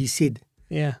he said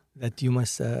that you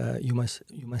must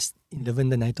live in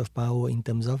the night of power in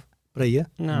terms of prayer,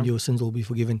 and your sins will be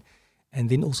forgiven. And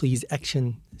then also his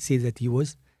action says that he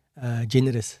was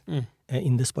generous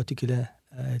in this particular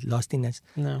last 10 nights.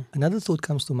 Another thought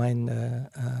comes to mind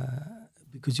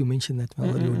because you mentioned that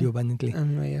audio abundantly.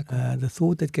 The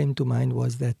thought that came to mind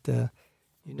was that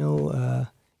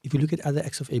if you look at other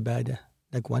acts of ibadah,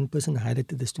 like one person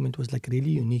highlighted this to me, it was like really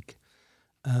unique.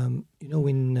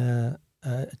 When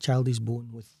a child is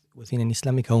born within an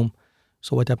Islamic home,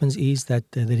 so what happens is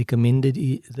that the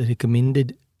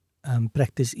recommended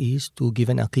practice is to give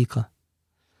an aqiqah.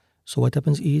 So what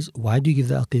happens is, why do you give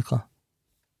the aqiqah?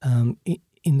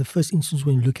 In the first instance,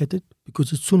 when you look at it,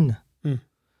 because it's sunnah.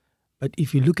 But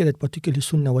if you look at that particular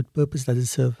sunnah, what purpose does it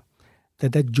serve?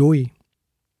 That joy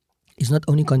is not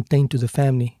only contained to the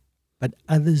family, but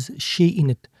others share in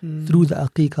it through the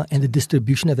aqiqah and the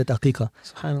distribution of that aqiqah.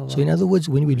 So in other words,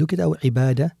 when we look at our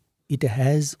ibadah, it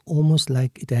has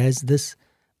this,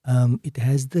 it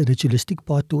has the ritualistic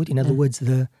part to it. In other words,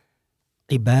 the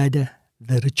ibadah,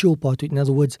 the ritual part to it. In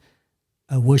other words,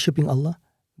 worshipping Allah.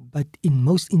 But in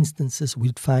most instances,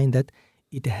 we'd find that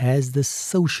it has the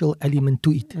social element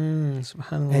to it.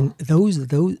 And those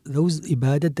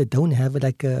ibadah that don't have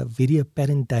like a very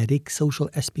apparent direct social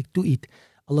aspect to it,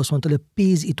 Allah subhanahu wa ta'ala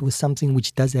pays it with something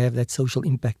which does have that social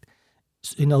impact.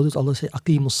 In other words, Allah says,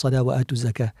 أَقِيمُوا الصَّلَاةَ وَآتُوا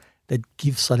الزَّكَاةَ, that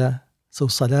give salah. So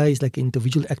salah is like an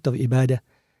individual act of ibadah.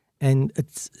 And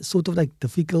it's sort of like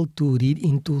difficult to read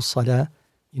into salah,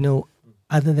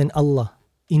 other than Allah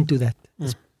into that.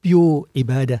 It's pure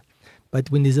ibadah. But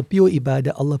when there's a pure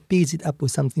ibadah, Allah pays it up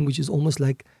with something which is almost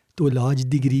like, to a large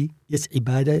degree, yes,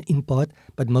 ibadah in part,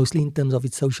 but mostly in terms of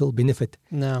its social benefit.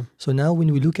 So now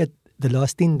when we look at the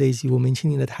last 10 days, you were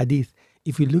mentioning that hadith,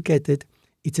 if we look at it,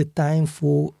 it's a time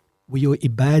where your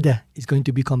ibadah is going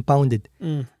to be compounded.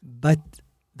 But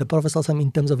the Prophet ﷺ,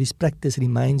 in terms of his practice,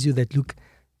 reminds you that, look,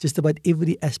 just about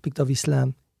every aspect of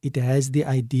Islam, it has the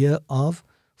idea of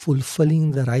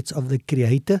fulfilling the rights of the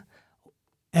Creator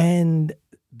and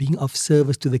being of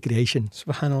service to the creation.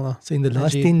 Subhanallah. So in the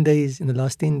last 10 days,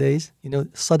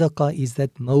 sadaqah is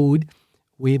that mode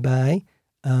whereby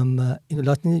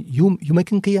you're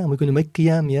making qiyam. We're going to make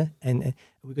qiyam, yeah, and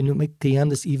we're going to make qiyam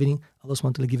this evening. Allah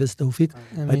subhanahu wa ta'ala give us tawfiq.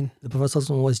 But the Prophet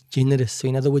ﷺ was generous. So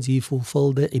in other words, he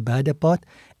fulfilled the ibadah part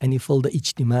and he fulfilled the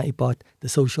ijtima'i part, the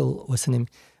social wasanim.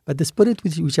 But the spirit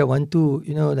which I want to,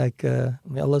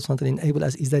 may Allah subhanahu wa ta'ala enable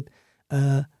us, is that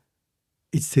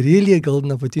it's really a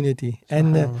golden opportunity.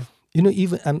 And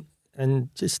even and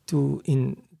just to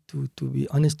be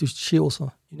honest, to share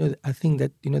also, I think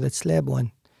that that slab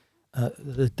one,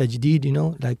 the tajdeed,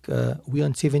 we're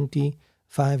on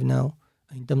 75 now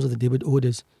in terms of the debit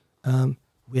orders.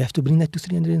 We have to bring that to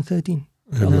 313.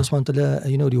 Allah subhanahu wa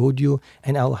ta'ala, the audio,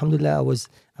 and alhamdulillah,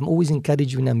 I'm always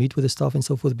encouraged when I meet with the staff and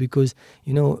so forth, because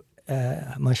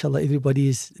mashallah, everybody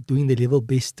is doing the level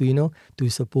best to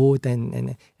support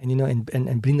and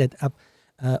bring that up.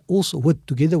 Also,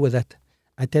 together with that,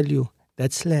 I tell you,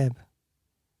 that slab,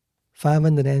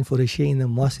 500 rand for a share in the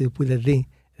mosque, you put that there,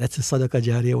 that's a sadaqah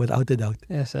jariyah without a doubt.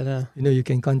 Yes, I know. You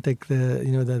can contact the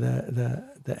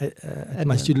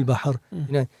Masjid al-Bahar,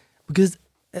 because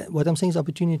what I'm saying is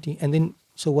opportunity. And then,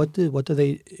 so what are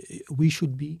they? We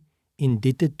should be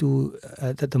indebted to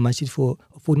the masjid for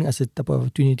affording us a type of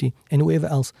opportunity, and whoever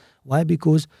else. Why?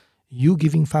 Because you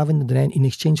giving 500 rand in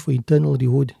exchange for eternal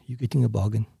reward, you're getting a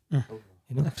bargain.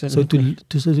 Absolutely.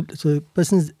 So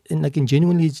persons in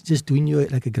genuinely just doing you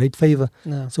like a great favor.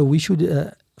 No. So we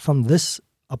should from this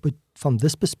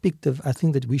perspective, I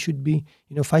think that we should be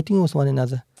fighting with one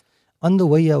another. On the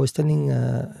way, I was telling,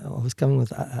 I was coming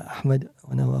with Ahmed,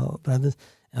 one of our brothers.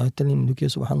 I was telling him, look here,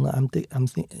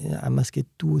 subhanAllah, I must get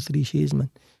 2 or 3 shares, man.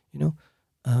 Because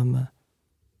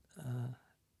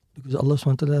Allah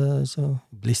subhanahu wa ta'ala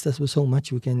blessed us with so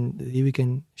much, we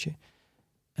can share.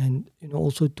 And,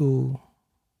 also to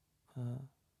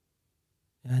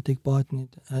take part in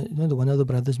it. One of the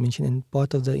brothers mentioned, and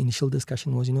part of the initial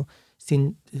discussion was,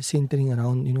 centering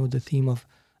around, the theme of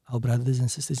our brothers and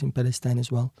sisters in Palestine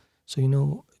as well. So,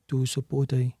 to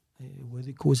support a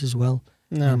worthy cause as well.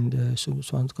 No. And so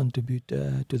to contribute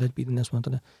to that, be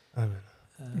the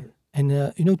and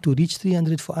to reach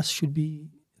 300 for us should be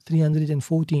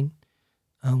 314.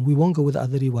 We won't go with the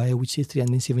other riwayah which says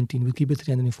 317. We'll keep it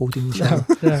 314 inshallah.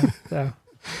 No.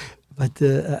 But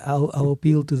our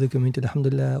appeal to the community,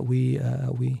 alhamdulillah, we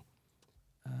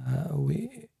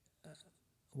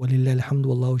walillahi alhamdu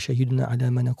wallahu shahiduna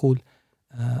ala ma naqul.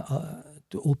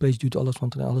 To all praise due to Allah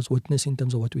subhanahu wa ta'ala, Allah's witness in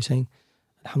terms of what we're saying.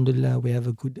 Alhamdulillah, we have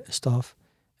a good staff,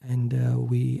 and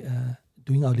we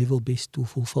doing our level best to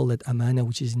fulfill that amana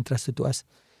which is entrusted to us.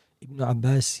 Ibn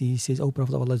Abbas, he says, "Oh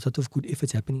Prophet of Allah, there's a lot of good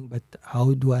efforts happening, but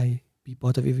how do I be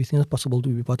part of everything? It's not possible to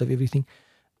be part of everything."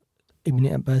 Ibn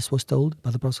Abbas was told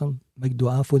by the Prophet, make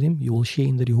dua for them, you will share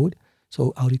in the reward.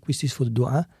 So our request is for the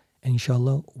dua, and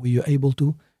inshallah we are able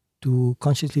to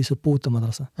consciously support the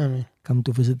madrasa. Ameen. Come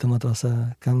to visit the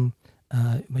madrasa, come.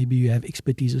 Maybe you have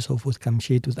expertise or so forth, come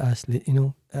share it with us,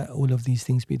 all of these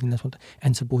things,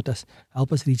 and support us.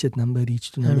 Help us reach that number,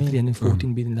 reach to number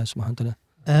 314, bidnillah subhanahu wa ta'ala.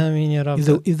 Ameen, ya Rabb.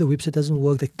 If the website doesn't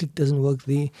work, the click doesn't work,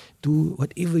 do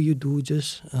whatever you do,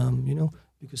 just,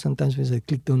 because sometimes when the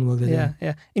click don't work.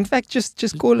 Yeah. In fact,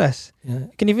 just call us. Yeah.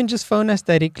 You can even just phone us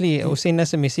directly or send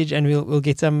us a message, and we'll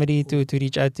get somebody to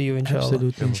reach out to you, inshallah.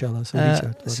 Absolutely, inshallah. So reach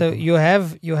out. So you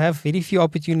have very few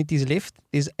opportunities left.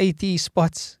 There's 80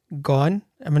 spots gone.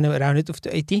 I'm going to round it off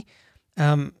to 80.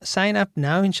 Sign up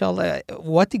now, inshallah.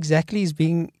 What exactly is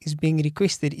being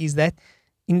requested is that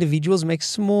individuals make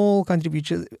small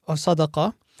contributions of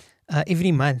sadaqah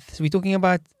every month. So we're talking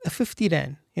about a 50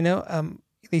 rand.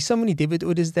 There's so many debit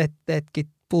orders that get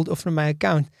pulled off from my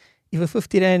account. If a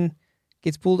 50 rand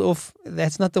gets pulled off,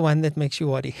 that's not the one that makes you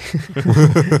worry.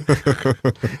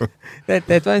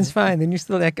 that one's fine. Then you're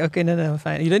still like, okay, no,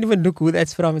 fine. You don't even look who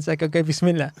that's from. It's like, okay,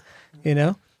 bismillah,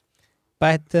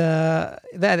 But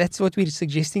that's what we're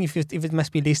suggesting. If it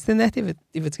must be less than that, if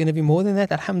it's going to be more than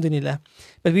that, alhamdulillah.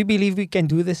 But we believe we can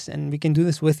do this, and we can do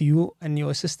this with you and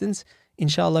your assistance,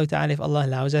 inshallah ta'ala, if Allah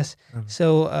allows us.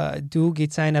 So do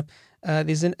get signed up.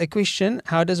 There's a question,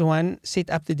 how does one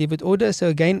set up the debit order? So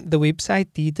again, the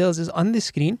website details is on the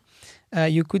screen.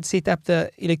 You could set up the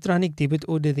electronic debit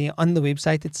order there on the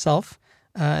website itself.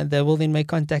 They will then make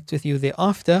contact with you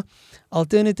thereafter.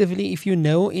 Alternatively, if you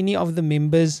know any of the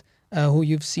members who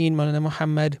you've seen, Maulana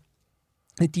Muhammad,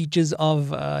 the teachers of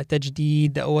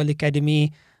Tajdeed, the Awal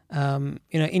Academy,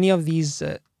 any of these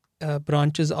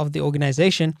branches of the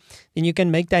organization, then you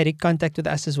can make direct contact with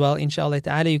us as well, inshallah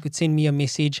ta'ala. You could send me a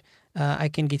message. I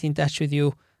can get in touch with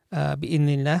you,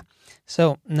 bi'idhnillah.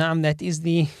 So, na'am, that is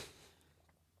the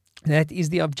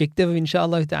objective,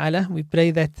 inshallah ta'ala. We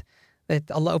pray that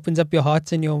Allah opens up your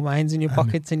hearts and your minds and your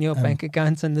pockets and your bank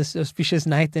accounts on this auspicious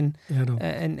night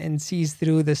and sees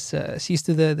through this, sees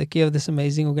to the care of this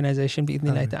amazing organization,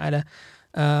 bi'idhnillah ta'ala.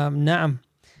 Na'am.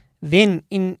 Then,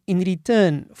 in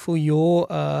return for your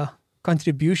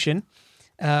contribution,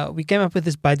 we came up with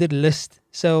this Badr list.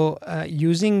 So,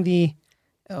 using the,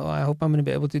 I hope I'm going to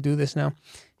be able to do this now.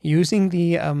 Using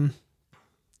the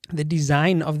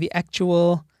design of the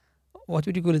actual, what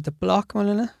would you call it, a plaque,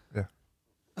 Maulana? Yeah.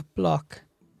 A plaque.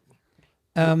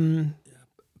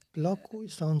 Plaque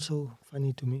sounds so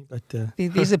funny to me, but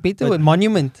there's a better word,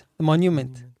 monument. The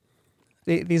monument.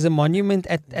 There's a monument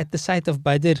at the site of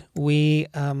Badr where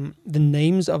the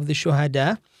names of the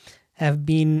shuhada have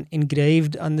been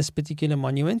engraved on this particular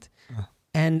monument.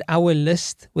 And our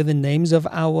list with the names of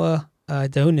our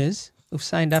donors who've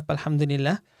signed up,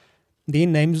 alhamdulillah, their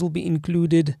names will be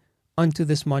included onto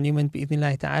this monument,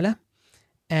 bi'idhnillah ta'ala.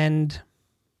 And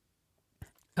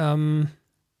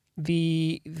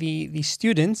the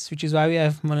students, which is why we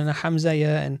have Maulana Hamza here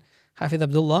and Hafidh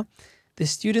Abdullah, the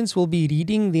students will be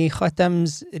reading the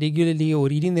khatams regularly or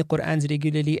reading the Qur'ans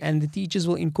regularly, and the teachers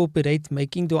will incorporate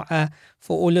making dua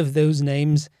for all of those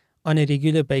names on a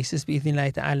regular basis,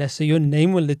 bi'idhnillah ta'ala. So your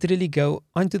name will literally go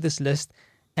onto this list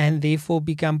and therefore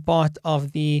become part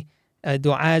of the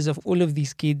du'as of all of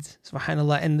these kids,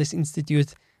 subhanAllah, in this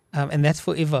institute, and that's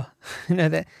forever.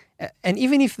 And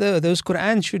even if those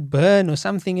Qur'ans should burn or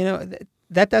something,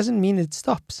 that doesn't mean it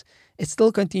stops. It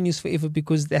still continues forever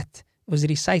because that was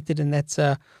recited, and that's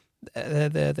the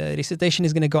recitation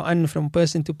is going to go on from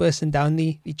person to person down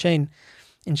the chain,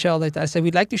 inshallah. So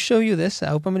we'd like to show you this. I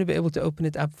hope I'm going to be able to open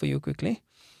it up for you quickly.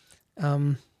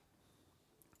 I'd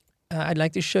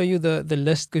like to show you the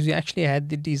list because we actually had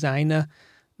the designer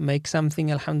make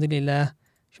something, alhamdulillah.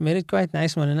 She made it quite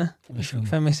nice, Maulana,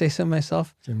 if I may say so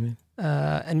myself.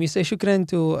 And we say shukran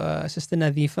to Sister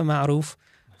Nadhifa Ma'roof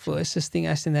for assisting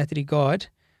us in that regard.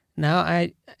 Now,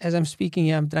 as I'm speaking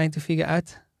here, I'm trying to figure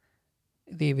out.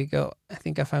 There we go. I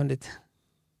think I found it.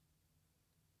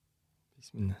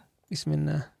 Bismillah.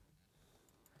 Bismillah.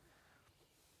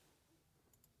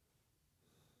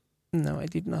 No, I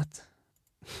did not.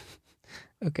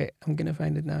 Okay, I'm going to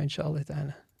find it now, inshallah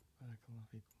ta'ala.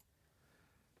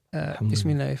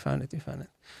 Bismillah, we found it.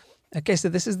 Okay, so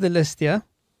this is the list here.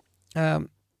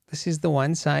 This is the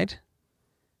one side.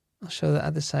 I'll show the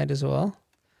other side as well.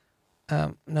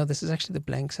 No, this is actually the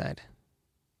blank side.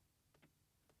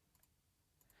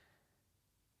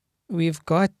 We've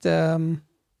got,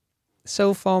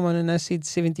 so far, Maulana said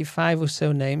 75 or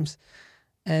so names.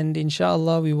 And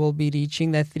inshallah, we will be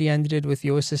reaching that 300 with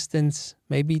your assistance.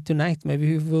 Maybe tonight,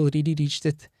 maybe we've already reached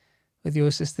it with your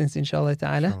assistance, inshallah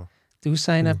ta'ala. Sure. Do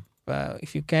sign up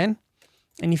if you can.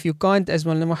 And if you can't, as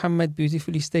Maulana Muhammad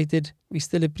beautifully stated, we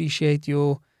still appreciate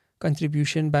your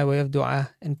contribution by way of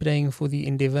dua and praying for the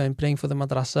endeavor and praying for the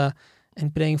madrasa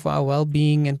and praying for our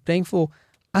well-being and praying for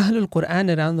Ahlul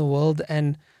Quran around the world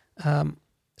and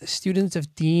students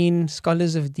of deen,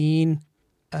 scholars of deen,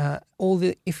 all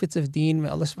the efforts of deen. May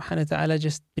Allah subhanahu wa ta'ala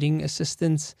just bring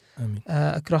assistance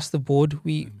across the board.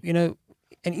 An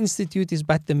institute is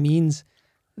but the means.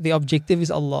 The objective is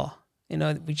Allah.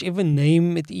 Whichever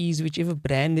name it is, whichever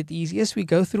brand it is. Yes, we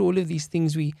go through all of these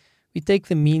things. We take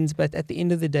the means, but at the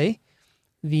end of the day,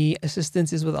 the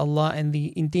assistance is with Allah and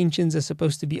the intentions are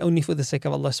supposed to be only for the sake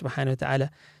of Allah subhanahu wa ta'ala.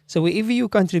 So wherever you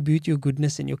contribute your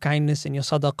goodness and your kindness and your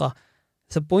sadaqah,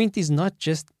 the point is not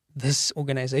just this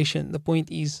organization. The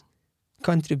point is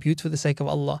contribute for the sake of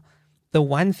Allah. The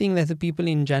one thing that the people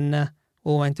in Jannah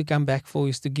will want to come back for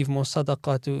is to give more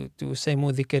sadaqah, to say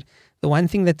more dhikr. The one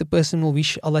thing that the person will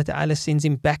wish Allah Ta'ala sends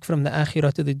him back from the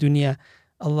akhirah to the dunya,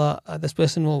 this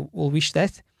person will wish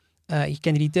that he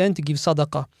can return to give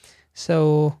sadaqah.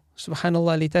 So,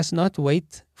 subhanallah, let us not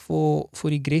wait for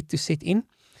regret to set in,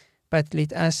 but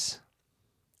let us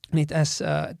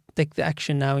take the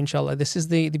action now, inshallah. This is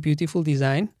the beautiful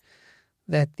design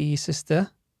that the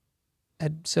sister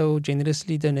had so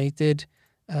generously donated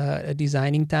a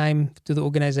designing time to the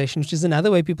organization, which is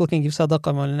another way people can give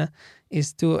sadaqah, Maulana,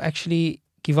 is to actually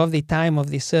give off their time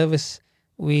of their service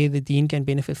where the deen can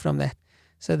benefit from that.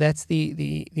 So that's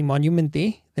the monument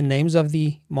there. The names of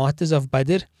the martyrs of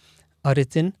Badr are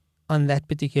written on that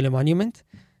particular monument.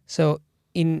 So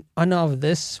in honor of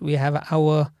this, we have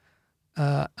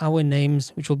our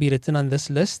names, which will be written on this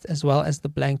list, as well as the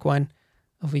blank one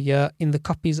over here in the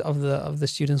copies of the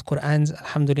students' Qur'ans,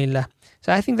 alhamdulillah.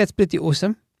 So I think that's pretty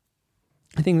awesome.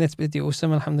 I think that's pretty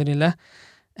awesome, alhamdulillah.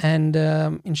 And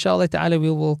inshallah ta'ala, we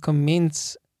will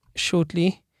commence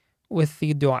shortly with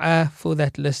the dua for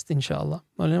that list, inshallah.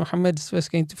 Maulana Muhammad is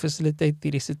first going to facilitate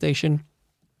the recitation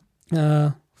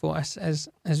for us as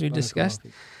we discussed.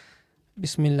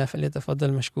 Bismillah,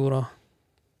 falyatafaddal mashkura.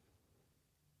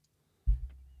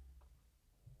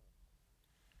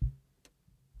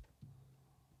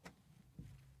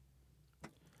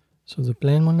 So the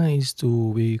plan, Mona, is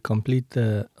we complete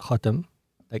the khatam,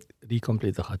 like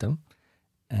recomplete the khatam,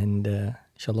 and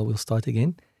inshallah we'll start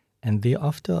again. And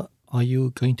thereafter, are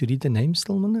you going to read the names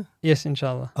still, Mona? Yes,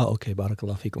 inshallah. Oh, okay.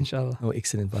 Barakallah fikum. Inshallah. Oh,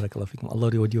 excellent. Barakallah fikum. Allah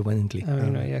reward you abundantly.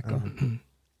 Ameen wa iyyakum.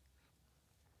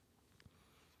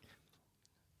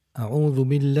 أعوذ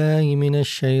بالله من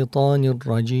الشيطان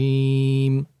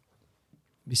الرجيم.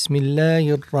 بسم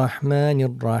الله الرحمن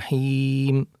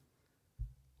الرحيم.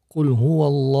 قل هو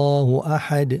الله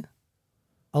أحد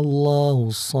الله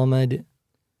الصمد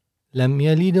لم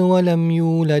يلد ولم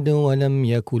يولد ولم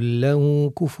يكن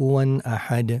له كفوا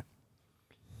أحد.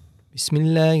 بسم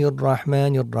الله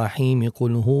الرحمن الرحيم.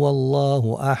 قل هو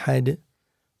الله أحد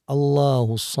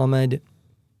الله الصمد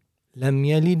لم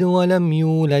يلد ولم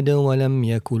يولد ولم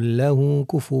يكن له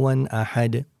كفوا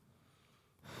أحد.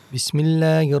 بسم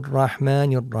الله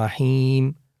الرحمن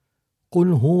الرحيم.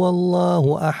 قل هو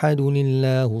الله أحد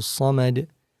الله الصمد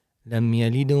لم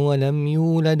يلد ولم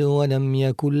يولد ولم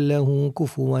يكن له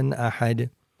كفوا أحد.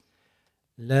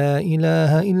 لا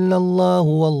إله إلا الله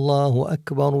والله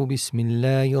أكبر. بسم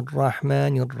الله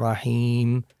الرحمن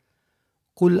الرحيم.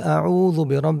 قل أعوذ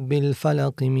برب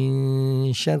الفلق من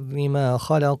شر ما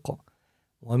خلق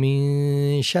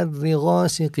ومن شر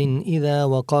غاسق إذا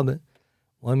وقب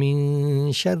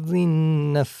ومن شر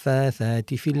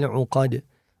النفاثات في العقد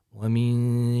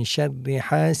ومن شر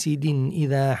حاسد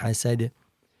إذا حسد.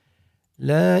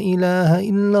 لا إله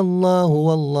إلا الله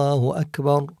والله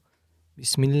أكبر.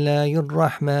 بسم الله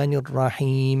الرحمن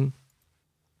الرحيم.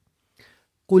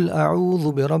 قل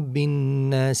أعوذ برب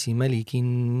الناس ملك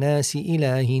الناس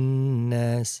إله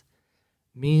الناس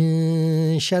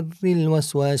من شر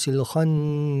الوسواس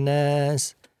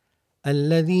الخناس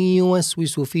الذي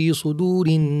يوسوس في صدور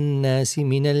الناس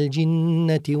من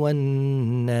الجنة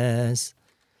والناس.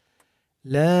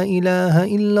 لا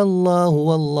إله إلا الله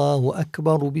والله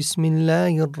أكبر. بسم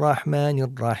الله الرحمن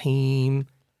الرحيم.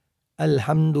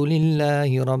 الحمد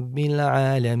لله رب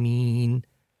العالمين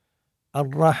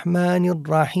الرحمن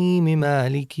الرحيم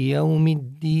مالك يوم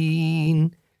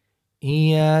الدين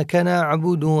إياك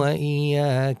نعبد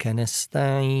وإياك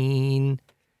نستعين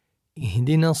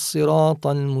اهدنا الصراط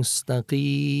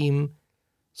المستقيم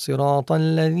صراط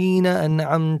الذين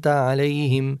أنعمت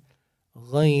عليهم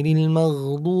غير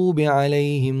المغضوب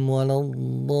عليهم ولا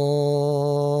الضالين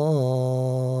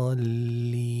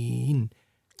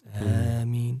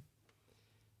آمين.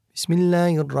 بسم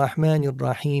الله الرحمن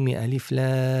الرحيم. ألف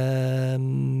لام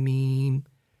ميم.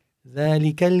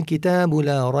 ذلك الكتاب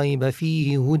لا ريب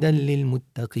فيه هدى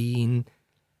للمتقين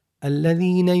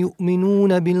الذين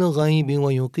يؤمنون بالغيب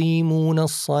ويقيمون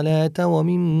الصلاة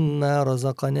ومما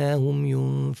رزقناهم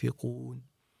ينفقون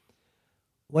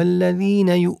والذين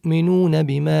يؤمنون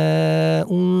بما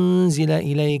أنزل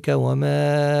إليك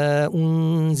وما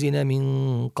أنزل من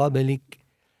قبلك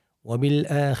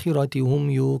وبالآخرة هم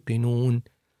يوقنون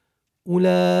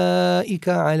أولئك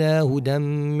على هدى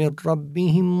من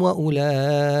ربهم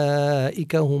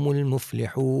وأولئك هم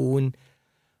المفلحون.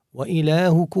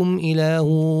 وإلهكم إله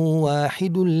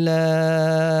واحد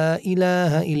لا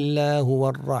إله إلا هو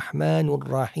الرحمن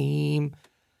الرحيم.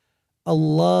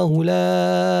 الله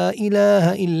لا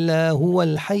إله إلا هو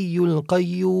الحي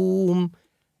القيوم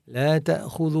لا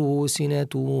تأخذه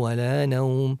سنة ولا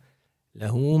نوم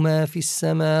له ما في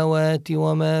السماوات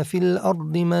وما في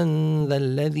الأرض. من ذا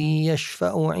الذي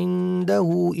يشفع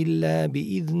عنده إلا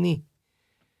بإذنه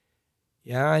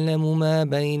يعلم ما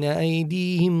بين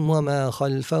أيديهم وما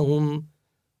خلفهم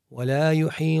ولا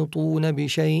يحيطون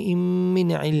بشيء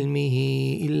من علمه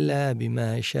إلا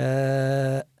بما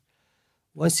شاء.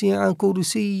 وسع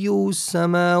كرسيه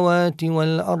السماوات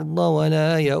والأرض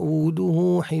ولا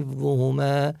يؤوده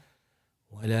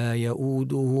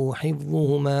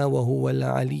حفظهما وهو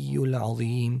العلي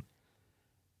العظيم.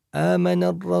 آمن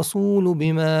الرسول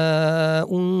بما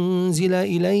أنزل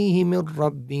إليه من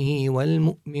ربه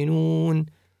والمؤمنون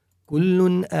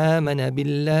كل آمن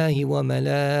بالله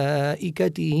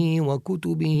وملائكته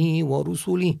وكتبه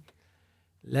ورسله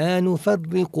لا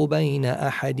نفرق بين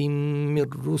أحد من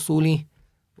رسله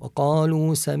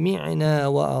وقالوا سمعنا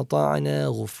وأطعنا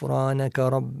غفرانك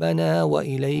ربنا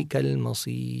وإليك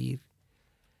المصير.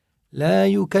 لا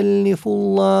يكلف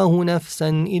الله نفسا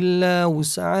إلا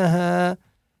وسعها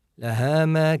لها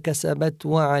ما كسبت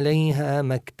وعليها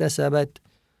ما اكتسبت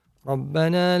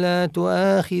ربنا لا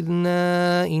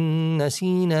تؤاخذنا إن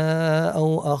نسينا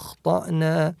أو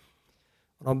أخطأنا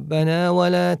ربنا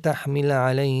ولا تحمل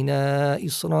علينا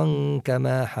إصرا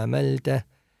كما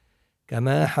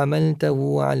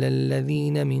حملته على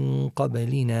الذين من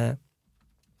قبلنا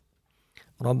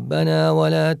ربنا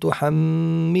ولا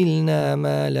تحملنا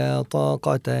ما لا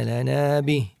طاقة لنا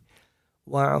به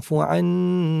واعف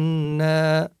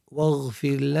عنا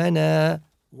واغفر لنا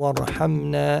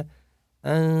وارحمنا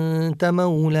أنت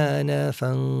مولانا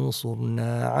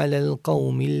فانصرنا على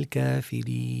القوم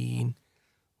الكافرين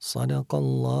صدق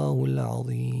الله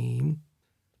العظيم.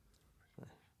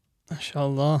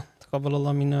 MashaAllah.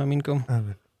 Taqabbalallah minna minkum.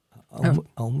 Amen. I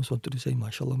almost wanted to say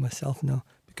mashallah myself now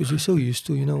because you're so used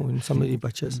to, when somebody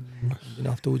butchers, and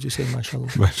afterwards you say mashallah.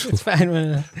 It's fine,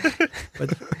 man.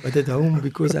 But at home,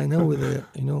 because I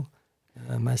know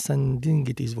my son didn't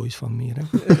get his voice from me, right?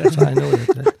 So I know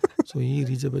that, right? So he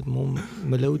reads a bit more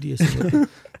melodious.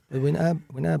 But when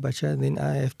I bacha, then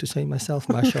I have to say myself,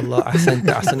 mashallah,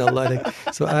 ahsanallah.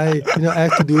 Like, so I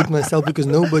have to do it myself because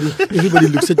everybody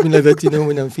looks at me like that,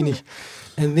 when I'm finished.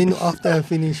 And then after I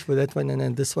finish for that one,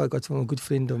 and this one I got from a good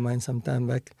friend of mine some time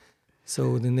back.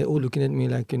 So then they're all looking at me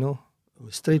like,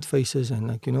 straight faces and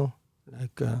like,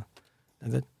 like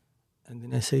that. And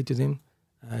then I say to them,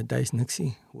 Dais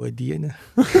Nixie, Wadiyana.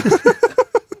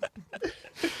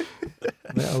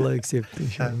 May Allah accept,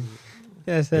 inshallah.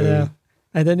 Yes,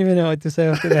 I don't even know what to say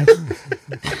after that.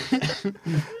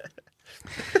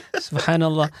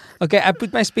 Subhanallah. Okay, I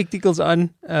put my spectacles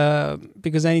on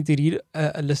because I need to read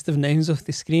a list of names off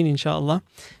the screen, inshallah.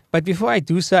 But before I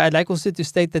do so, I'd like also to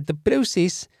state that the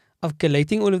process of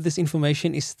collating all of this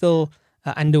information is still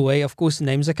underway. Of course,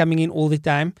 names are coming in all the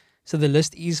time, so the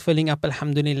list is filling up,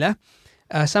 alhamdulillah.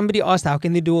 Somebody asked, how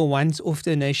can they do a once-off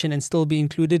donation and still be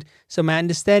included? So my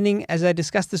understanding, as I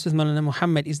discussed this with Maulana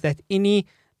Muhammad, is that any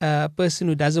person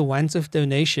who does a once-off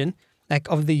donation, like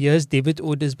of the year's debit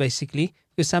orders basically,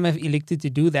 because some have elected to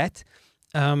do that,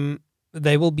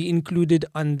 they will be included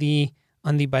on the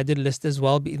Badr list as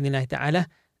well, bi'idhnillahi ta'ala.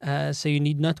 So you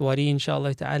need not worry,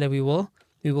 inshallah ta'ala, we will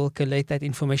collate that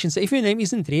information. So if your name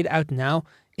isn't read out now,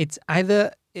 it's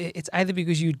either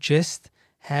because you just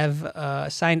have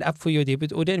signed up for your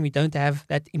debit order and we don't have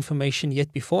that information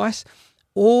yet before us,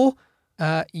 or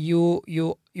your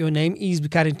name is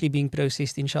currently being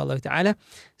processed, inshallah ta'ala.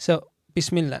 So,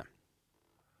 Bismillah.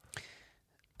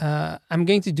 I'm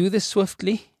going to do this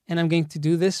swiftly, and I'm going to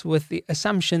do this with the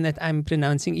assumption that I'm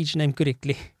pronouncing each name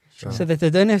correctly. Sure. So that I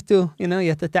don't have to,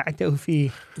 yatata'ta'u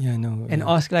fi. Yeah, no. And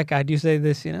ask like, how do you say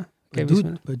this, Okay,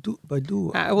 but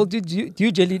do. I will do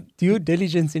due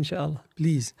diligence, inshallah.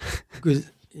 Please.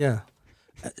 Because,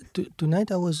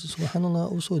 tonight I was,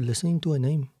 subhanAllah, also listening to a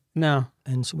name. No.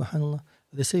 And subhanAllah,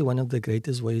 they say one of the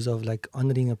greatest ways of like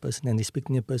honoring a person and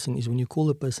respecting a person is when you call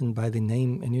a person by the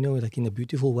name and, like in a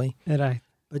beautiful way. Right.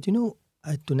 But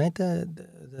tonight I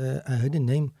heard a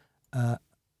name,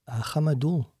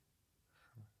 Hamadul.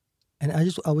 And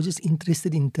I was just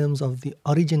interested in terms of the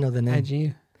origin of the name.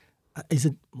 Ajib. Is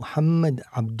it Muhammad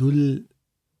Abdul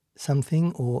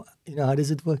something, or how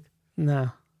does it work?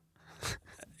 No.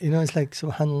 It's like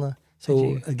subhanallah. So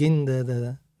Ajib. Again,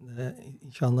 the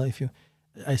inshallah, if you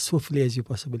as swiftly as you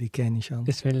possibly can, inshallah.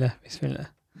 Bismillah.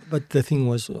 But the thing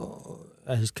was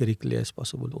as correctly as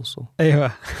possible also.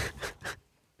 Aywa.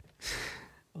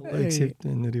 Allah accept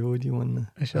and reward you one.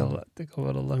 Inshallah.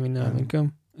 Taqabbalallah minna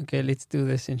minkum. Okay, let's do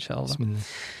this, inshallah. Bismillah.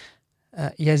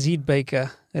 Yazid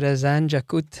Baker, Razan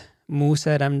Jakut,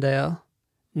 Musa Ramdale,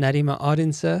 Narima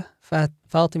Ardense,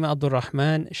 Fatima Abdul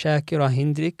Rahman, Shakira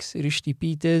Hendricks, Rishti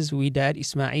Peters, Widad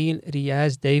Ismail,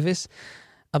 Riaz Davis,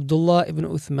 Abdullah ibn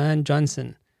Uthman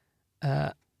Johnson.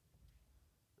 I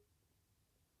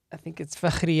think it's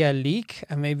Fakhriya Leek,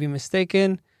 I may be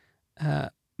mistaken.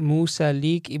 Musa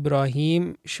Leek,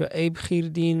 Ibrahim, Shu'aib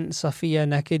Khirdin, Safiya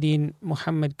Nakadin,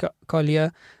 Muhammad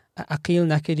Kalia, Aqil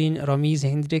Nakadin, Ramiz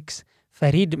Hendricks,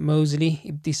 Farid Mosley,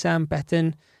 Ibtisam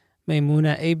Patton,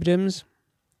 Maimuna Abrams,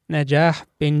 Najah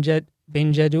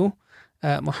Benjadu,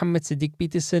 Muhammad Siddiq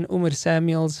Peterson, Umar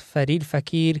Samuels, Farid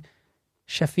Fakir,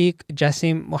 Shafiq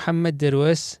Jassim, Muhammad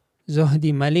Derwis,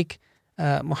 Zohdi Malik,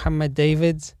 Muhammad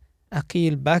Davids,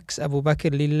 Aqil Baks, Abu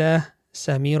Bakr Lillah,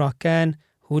 Samira Khan,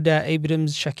 Huda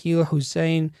Abrams, Shakil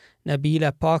Hussein,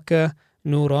 Nabila Parker,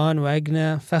 Nuran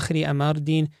Wagner, Fakhri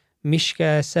Amardin,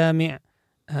 Mishka Sami',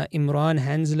 Imran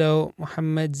Hanslow,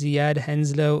 Muhammad Ziyad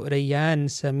Hanslow, Rayyan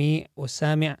Sami'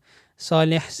 Osami',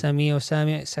 Salih Sami'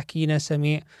 Osami', Sakina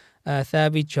Sami',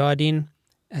 Thabit Jardin.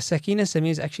 Sakina Sami'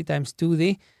 is actually times 2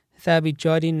 there. Thabit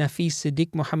Jardin, Nafis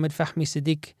Siddiq, Muhammad Fahmi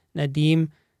Siddiq, Nadim,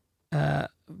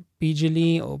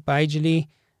 Bijali or Bijali,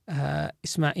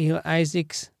 Ismail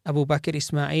Isaacs, Abu Bakr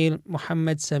Ismail,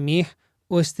 Muhammad Samih,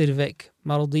 Oosterwijk,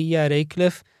 Mardia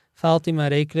Raycliffe, Fatima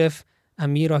Raycliffe,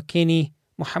 Amira Kenny,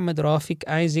 Muhammad Rafiq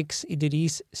Isaacs,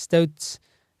 Idris Stouts,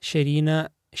 Sharina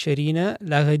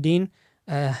Lagadin,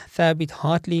 Thabit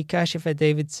Hartley, Kashifa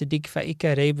David Siddiq,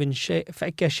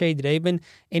 Faika Shade Raben,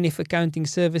 NF Accounting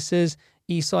Services,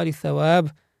 Isali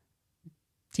Thawab,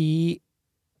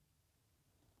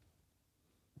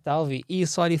 Dalvi,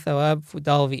 Isali Thawab for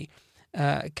Dalvi,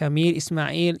 Kamir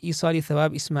Ismail, Isali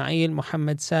Thawab Ismail,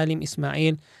 Muhammad Salim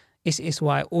Ismail,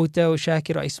 SSY Auto,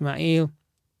 Shakira Ismail,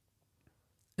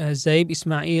 Zaib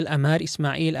Ismail, Amar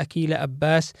Ismail, Akila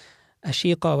Abbas,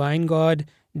 Ashiqa Weingard,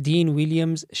 Dean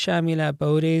Williams, Shamila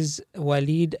Boures,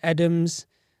 Walid Adams,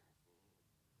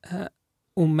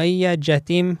 Umayya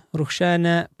Jatim,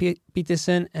 Rukhshana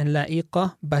Peterson, and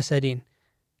La'iqa Basadin.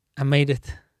 I made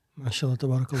it. MashaAllah,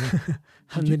 tabarakallah.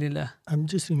 Alhamdulillah. I'm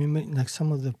just remembering like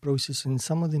some of the process, and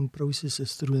some of them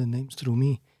processes through the names through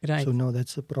me. Right. So no,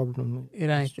 that's a problem.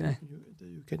 Right.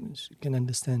 You can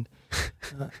understand.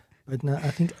 But now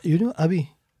I think you know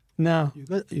Abi. No.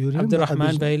 You remember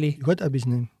Abdurrahman Bailey. You got Abi's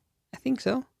name? I think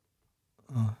so.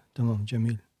 Oh, tamam,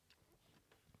 Jamil.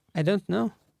 I don't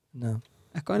know. No.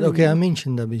 I can't Okay, remember. I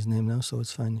mentioned Abi's name now, so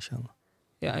it's fine, inshallah.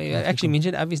 Yeah, I actually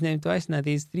mentioned Abi's name twice now.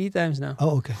 There's 3 times now.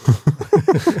 Oh, okay.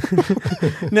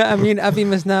 No, I mean Abi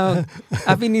must now.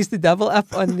 Abi needs to double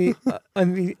up on the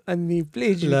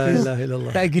pledge. La because ilaha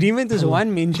illallah. the agreement is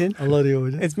one mention. Allah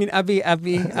reward. It's been Abi.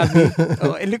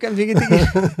 Oh, and look, I'm doing it again.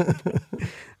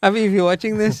 Abi, if you're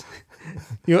watching this,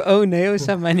 you owe Neo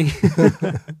some money.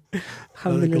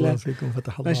 Alhamdulillah.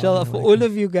 MashaAllah, for all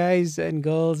of you guys and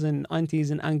girls and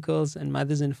aunties and uncles and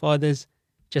mothers and fathers,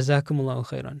 Jazakumullahu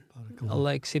khairan.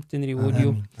 Allah accept and reward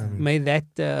you. May that,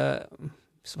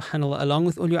 subhanAllah, along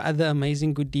with all your other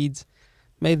amazing good deeds,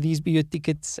 may these be your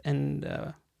tickets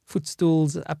and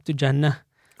footstools up to Jannah.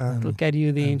 It'll carry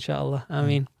you there, inshallah.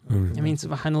 Ameen. I mean,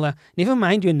 subhanAllah. Never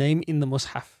mind your name in the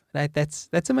Mus'haf, right?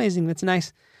 That's amazing. That's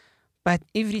nice. But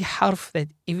every harf that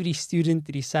every student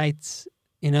recites,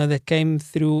 that came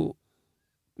through,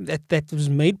 that was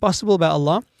made possible by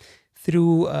Allah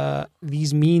through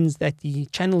these means that He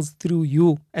channels through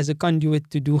you as a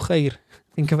conduit to do khair.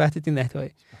 Think about it in that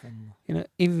way.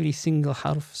 Every single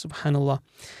harf, subhanallah.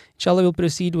 Inshallah, we'll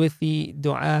proceed with the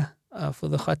dua for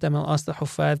the khatam. I'll ask the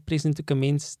huffaz present to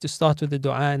commence, to start with the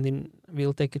dua, and then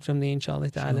we'll take it from there, inshallah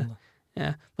ta'ala.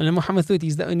 Yeah. Well, Muhammad thought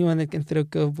he's the only one that can throw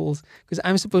curveballs because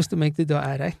I'm supposed to make the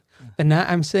dua, right? But now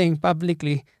I'm saying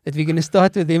publicly that we're going to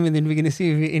start with him and then we're going to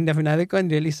see if we end up, and I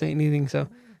can't really say anything. So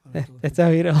that's how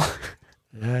we roll.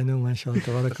 Yeah, I know, mashallah,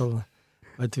 tabarakallah.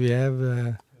 But we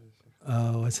have,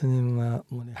 what's his name,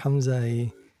 Mawlana Hamza.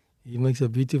 He makes a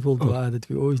beautiful dua that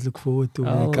we always look forward to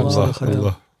when it comes to the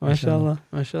khatam. MashaAllah,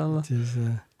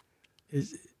 MashaAllah.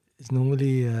 It's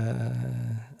normally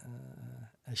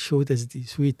as short as it is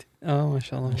sweet. Oh,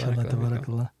 MashaAllah. MashaAllah,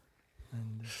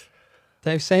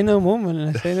 tabarakallah. Say no more,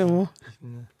 man. Say no more.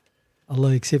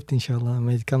 Allah accept, inshallah.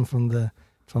 May it come from the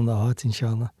heart,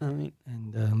 inshallah. Ameen.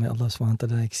 And may Allah subhanahu wa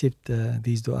ta'ala accept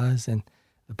these du'as, and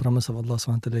the promise of Allah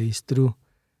subhanahu wa ta'ala is true.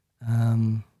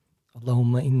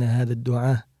 Allahumma inna hadha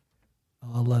du'a.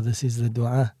 Oh Allah, this is the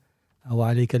du'a. Wa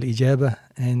alayka al-ijabah.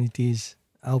 And it is,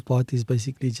 our part is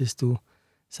basically just to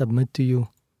submit to you,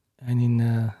 and in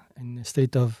a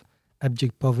state of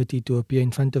abject poverty to appear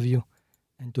in front of you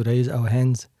and to raise our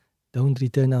hands. Don't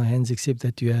return our hands except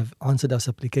that you have answered our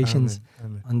supplications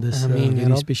on this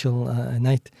very special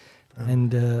night.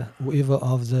 And whoever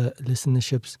of the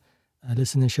listenership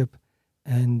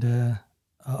and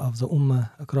of the ummah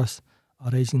across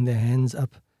are raising their hands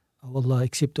up, oh Allah,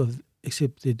 accept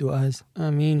their du'as.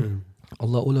 Ameen.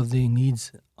 Allah, all of their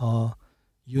needs are,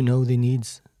 you know their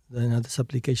needs. Another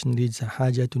supplication reads,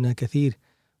 Hajatuna kathir,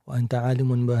 wa anta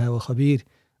alimun baha wa khabir.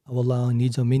 Oh Allah, our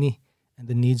needs are many, and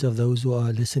the needs of those who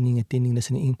are listening in,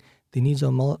 the needs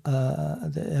are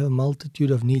they have a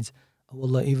multitude of needs. Oh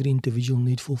Allah, every individual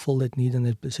need, fulfill that need and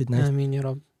that blessed night. Ameen, Ya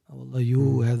Rabb. Oh Allah,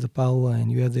 you have the power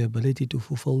and you have the ability to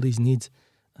fulfill these needs.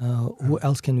 Who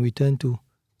else can we turn to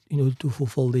in order to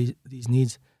fulfill these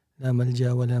needs? La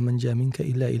malja wa la manja minka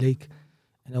illa ilayk.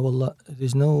 And oh Allah,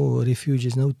 there's no refuge,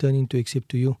 there's no turning to except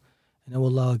to you. And oh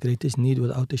Allah, our greatest need,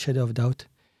 without a shadow of doubt,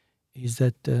 is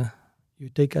that you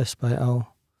take us by our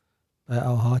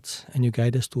hearts and you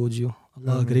guide us towards you.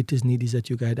 Allah, our greatest need is that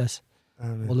you guide us.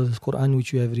 Allah, this Quran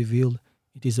which you have revealed,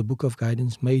 it is a book of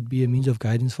guidance. May it be a means of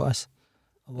guidance for us.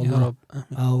 Allah,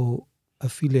 our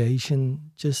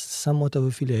affiliation, just somewhat of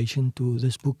affiliation to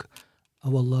this book,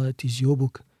 oh Allah, it is your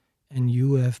book, and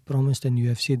you have promised and you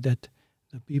have said that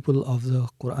the people of the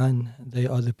Quran, they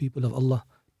are the people of Allah.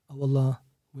 Oh Allah,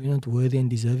 we are not worthy and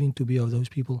deserving to be of those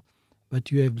people,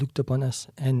 but you have looked upon us,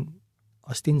 and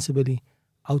ostensibly,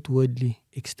 outwardly,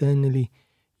 externally,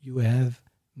 you have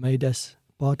made us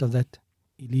part of that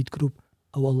elite group.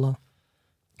 Oh Allah,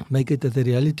 make it that the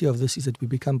reality of this is that we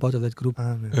become part of that group.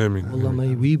 Ameen. Allah,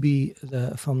 may we be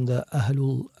from the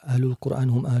Ahlul Quran,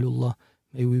 hum Ahlullah.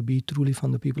 May we be truly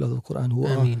from the people of the Quran who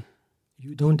are,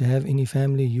 you don't have any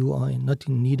family, you are not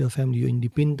in need of family, you're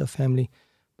independent of family,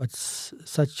 but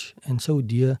such and so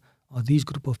dear are these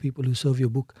group of people who serve your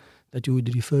book that you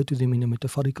would refer to them in a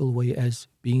metaphorical way as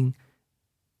being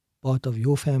part of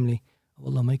your family.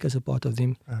 Allah, make us a part of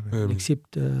them.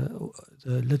 Accept the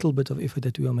little bit of effort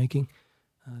that we are making.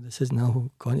 This has now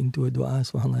gone into a dua.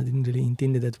 SubhanAllah, I didn't really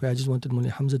intend it that way. I just wanted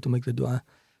Mullah Hamza to make the dua.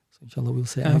 So inshallah we'll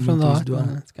say From the heart,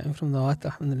 dua. it's coming from the heart,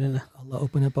 alhamdulillah. Allah,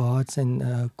 open up our hearts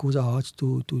and cause our hearts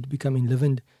to become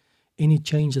enlivened. Any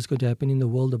change that's going to happen in the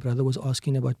world. The brother was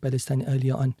asking about Palestine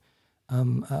earlier on.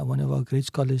 One of our great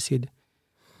scholars said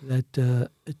that a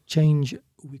change,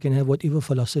 we can have whatever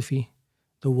philosophy.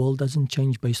 The world doesn't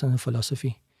change based on a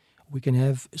philosophy. We can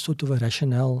have sort of a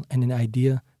rationale and an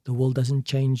idea. The world doesn't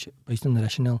change based on the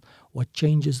rationale. What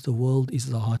changes the world is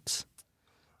the hearts.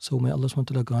 So may Allah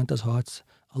SWT grant us hearts.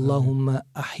 Allahumma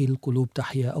ahil qulub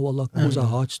tahya. Oh Allah, cause our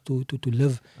hearts to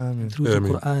live through the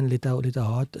Quran.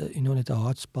 Let our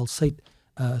hearts pulsate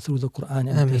through the Quran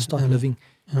and they start living.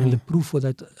 And the proof for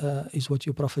that is what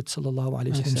your Prophet sallallahu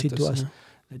alaihi wasallam said to us,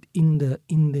 that in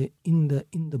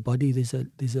the body there's a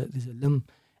limb,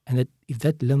 and that if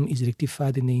that limb is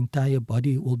rectified, then the entire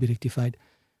body will be rectified.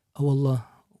 Oh Allah,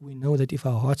 we know that if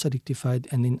our hearts are rectified,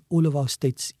 and then all of our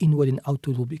states, inward and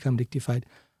outward, will become rectified.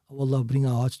 Oh Allah, bring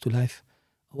our hearts to life.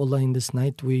 Oh Allah, in this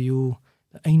night where the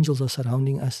angels are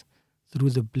surrounding us,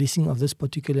 through the blessing of this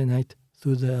particular night,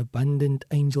 through the abundant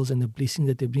angels and the blessing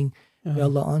that they bring, Ya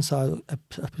Allah, answer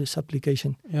our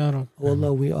supplication. Ya Oh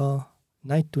Allah, we are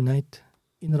night to night,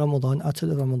 in Ramadan, outside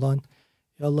of Ramadan.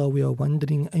 Ya Allah, we are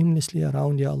wandering aimlessly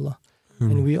around, Ya Allah.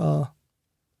 And we are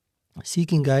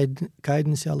seeking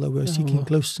guidance, Ya Allah. We are seeking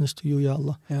closeness to you, Ya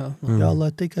Allah. Ya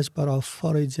Allah, take us by our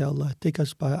foreheads, Ya Allah. Take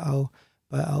us by our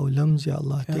limbs, Ya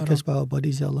Allah. Take us by our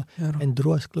bodies, Ya Allah. And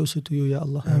draw us closer to you, Ya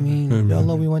Allah. Ya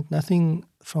Allah, we want nothing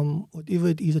from whatever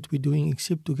it is that we're doing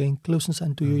except to gain closeness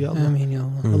unto you, Ya Allah. Ya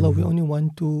Allah. Allah, we only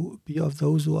want to be of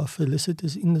those who are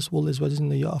felicitous in this world as well as in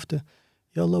the year after.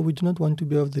 Ya Allah, we do not want to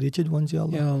be of the wretched ones, Ya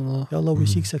Allah. Ya Allah. Ya Allah, we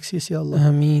seek success, Ya Allah.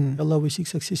 Ameen. Ya Allah, we seek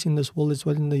success in this world as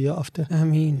well in the year after.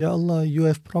 Ameen. Ya Allah, you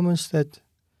have promised that,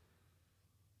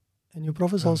 and your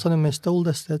Prophet ﷺ has told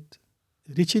us that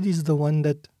wretched is the one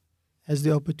that has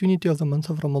the opportunity of the month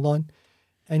of Ramadan,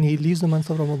 and he leaves the month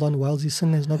of Ramadan whilst his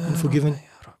sin has not been forgiven.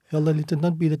 Ya Allah, let it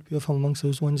not be that we are from amongst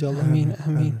those ones, Ya Allah. Ameen.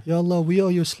 Ameen. Ya Allah, we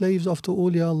are your slaves after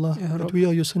all, Ya Allah. But we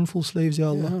are your sinful slaves, Ya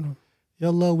Allah. Ya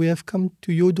Allah, we have come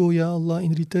to your door, Ya Allah,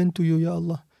 in return to you, Ya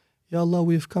Allah. Ya Allah,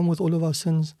 we have come with all of our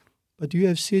sins. But you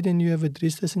have said and you have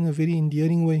addressed us in a very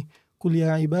endearing way. قُلْ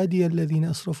يَا عِبَادِيَ الَّذِينَ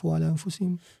أَسْرَفُوا عَلَى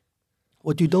أَنفُسِهِمْ.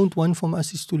 What you don't want from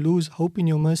us is to lose hope in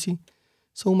your mercy.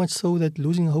 So much so that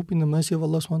losing hope in the mercy of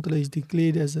Allah SWT is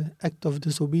declared as an act of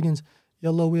disobedience. Ya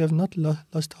Allah, we have not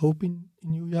lost hope in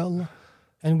you, Ya Allah.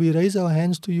 And we raise our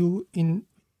hands to you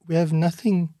we have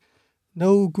nothing,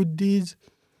 no good deeds,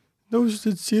 no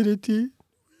sincerity,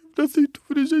 nothing to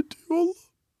present to you, Allah.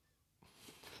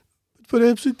 But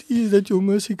perhaps it is that your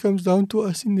mercy comes down to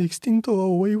us in the extent of our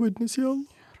waywardness, Ya Allah.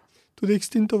 To the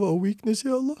extent of our weakness,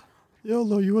 Ya Allah. Ya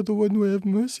Allah, you are the one who have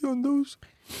mercy on those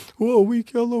who are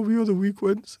weak, Ya Allah. We are the weak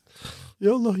ones.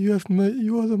 Ya Allah,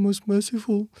 you are the most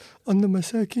merciful on the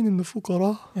masakin and the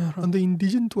fuqara, on the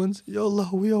indigent ones. Ya Allah,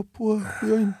 we are poor,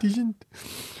 we are indigent.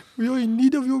 We are in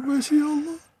need of your mercy, Ya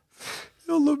Allah.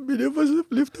 Ya Allah, many of us have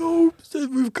left our homes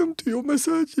and we've come to your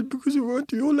masajid because we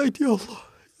want your light, Ya Allah.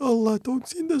 Ya Allah, don't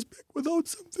send us back without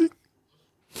something.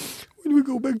 When we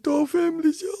go back to our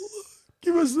families, Ya Allah,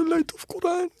 give us the light of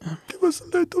Quran. Give us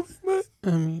the light of Iman.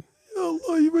 Ameen. Ya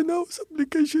Allah, even our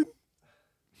supplication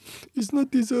is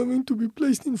not deserving to be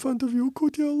placed in front of your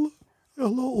court, Ya Allah. Ya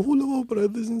Allah, all of our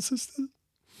brothers and sisters,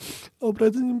 our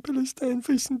brothers in Palestine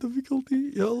facing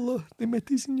difficulty, Ya Allah, they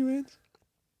matters in your hands.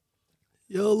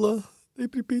 Ya Allah, they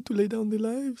prepare to lay down their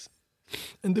lives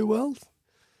and their wealth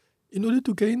in order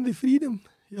to gain their freedom.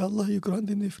 Ya Allah, you grant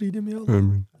them their freedom, Ya Allah.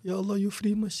 Amen. Ya Allah, you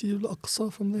free Masjid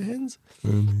al-Aqsa from the hands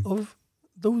Amen. of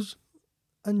those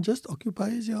unjust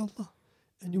occupiers, Ya Allah.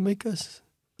 And you make us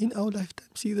in our lifetime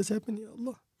see this happen, Ya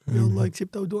Allah. Ya Allah,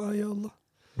 accept our dua, Ya Allah.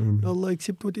 Ya Allah,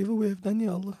 accept whatever we have done,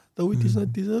 Ya Allah. Though it is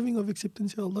not deserving of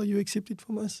acceptance, Ya Allah, you accept it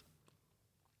from us.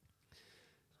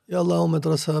 Ya Allah, our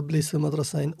madrasa, bless the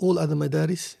madrasa and all other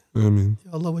madaris. Ameen.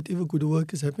 Ya Allah, whatever good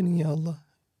work is happening, Ya Allah.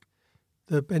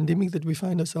 The pandemic that we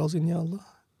find ourselves in, Ya Allah.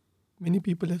 Many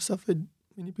people have suffered.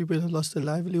 Many people have lost their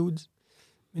livelihoods.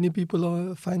 Many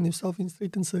people find themselves in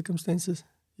straitened circumstances.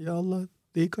 Ya Allah,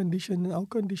 their condition and our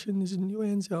condition is in your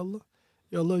hands, Ya Allah.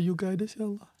 Ya Allah, you guide us, Ya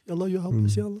Allah. Ya Allah, you help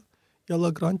us, Ya Allah. Ya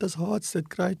Allah, grant us hearts that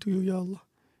cry to you, Ya Allah.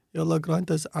 Ya Allah,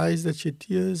 grant us eyes that shed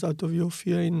tears out of your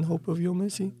fear in hope of your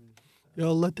mercy. Ya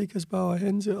Allah, take us by our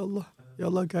hands, Ya Allah. Ya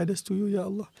Allah, guide us to you, Ya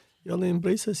Allah. Ya Allah,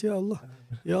 embrace us, Ya Allah.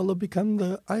 Ya Allah, become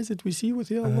the eyes that we see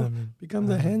with, Ya Allah. Become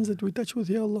the hands that we touch with,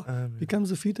 Ya Allah. Becomes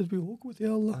the feet that we walk with,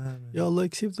 Ya Allah. Ya Allah,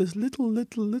 accept this little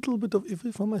bit of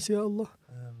effort from us, Ya Allah.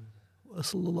 Wa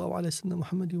sallallahu ala sayyidina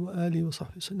Muhammad wa alihi wa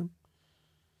sahbihi sallam.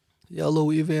 Ya Allah,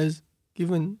 whoever has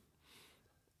given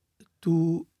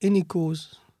to any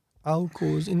cause, our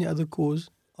cause, any other cause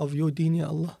of your deen, Ya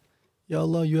Allah. Ya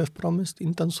Allah, you have promised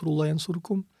in Tansurullah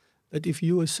Yansurkum that if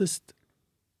you assist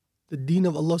the deen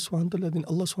of Allah subhanahu wa ta'ala, then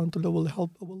Allah subhanahu wa ta'ala will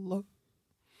help, O Allah.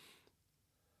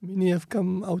 Many have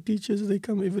come, our teachers, they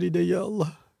come every day, Ya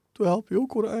Allah, to help your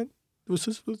Quran, to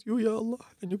assist with you, Ya Allah.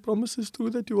 And you promise us too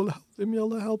that you will help them, Ya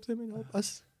Allah, help them and help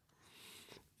us.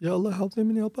 Ya Allah, help them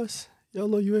and help us. Ya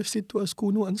Allah, you have said to us,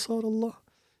 Kunu Ansar Allah.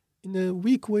 In a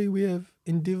weak way, we have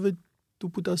endeavored to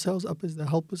put ourselves up as the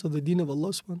helpers of the deen of Allah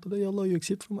subhanahu wa ta'ala. Ya Allah, you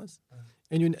accept from us.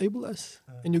 And you enable us.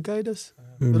 And you guide us.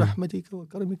 برحمتك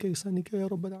وكرمك وإحسانك يا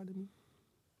رب العالمين.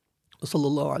 وصلى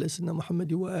الله على سيدنا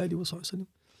محمد وآله وصحبه وسلم.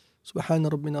 سبحان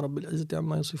ربنا رب العزة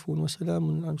عما يصفون وسلام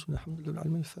على المرسلين الحمد لله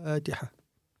العالمين. الفاتحة.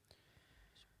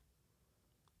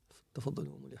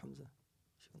 تفضلوا أم حمزة.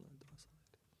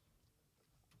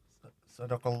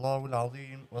 صدق الله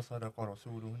العظيم وصدق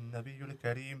رسوله النبي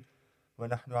الكريم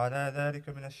ونحن على ذلك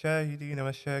من الشاهدين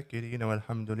والشاكرين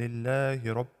والحمد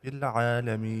لله رب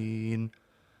العالمين.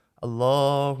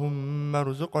 اللهم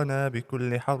ارزقنا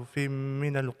بكل حرف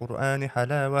من القرآن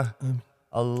حلاوة.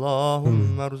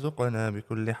 اللهم ارزقنا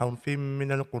بكل حرف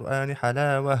من القرآن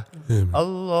حلاوة.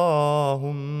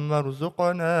 اللهم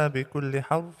ارزقنا بكل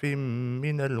حرف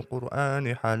من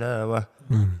القرآن حلاوة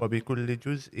وبكل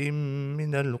جزء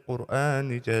من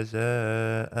القرآن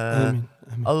جزاء.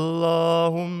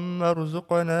 اللهم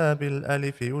ارزقنا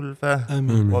بالألف ألفة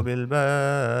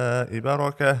وبالباء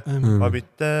بركة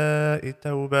وبالتاء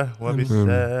توبة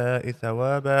وبالساء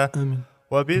ثوابا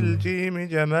وبالجيم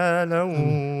جمالا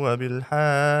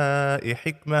وبالحاء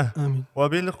حكمة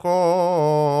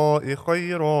وبالخاء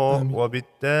خيرا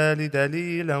وبالتال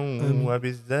دليلا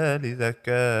وبالذال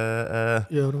ذكاء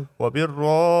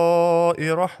وبالراء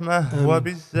رحمة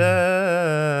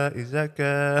وبالزاء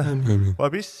زكاة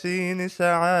وبالسين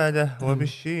سعادة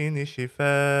وبالشين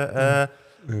شفاء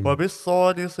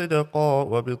وبالصاد صدقا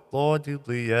وبالضاد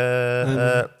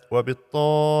ضياء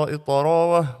وبالطاء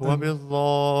طراوة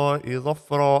وبالظاء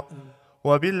ظفرا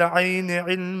وبالعين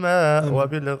علما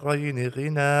وبالغين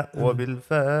غنى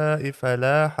وبالفاء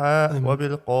فلاحا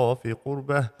وبالقاف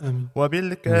قربة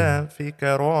وبالكاف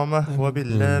كرامة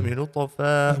وباللام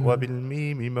لطفا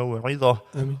وبالميم موعظة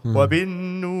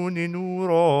وبالنون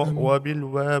نورا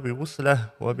وبالواو وصلة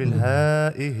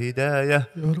وبالهاء هداية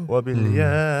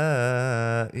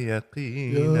وبالياء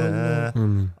يقينا.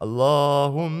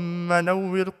 اللهم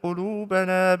نور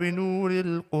قلوبنا بنور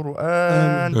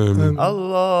القرآن.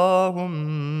 اللهم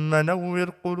نور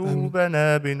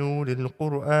قلوبنا بنور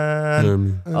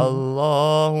القرآن.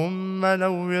 اللهم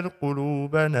نور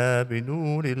قلوبنا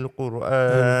بنور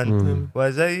القرآن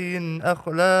وزين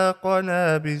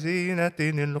أخلاقنا بزينة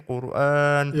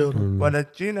القرآن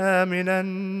ونجنا من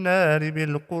النار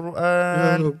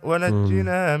بالقرآن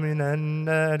ونجنا من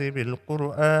النار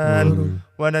بالقرآن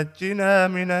ونجنا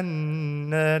من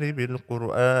النار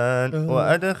بالقرآن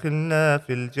وأدخلنا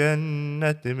في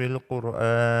الجنة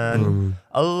بالقرآن.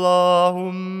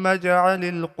 اللهم اجعل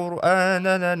القرآن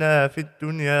لنا في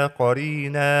الدنيا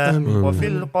قرينا وفي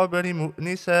القبر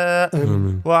مؤنسا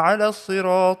وعلى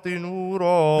الصراط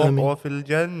نورا وفي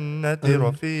الجنة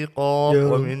رفيقا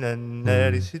ومن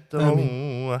النار سترا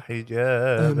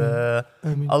وحجابا.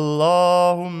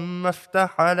 اللهم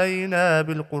افتح علينا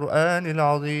بالقرآن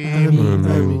العظيم.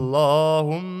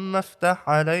 اللهم افتح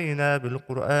علينا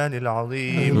بالقرآن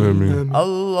العظيم.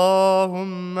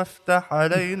 اللهم افتح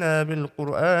علينا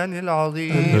بالقرآن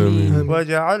العظيم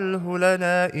واجعله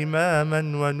لنا إماما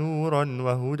ونورا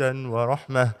وهدى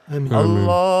ورحمة.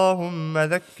 اللهم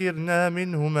ذكرنا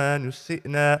منه ما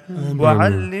نسئنا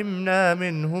وعلمنا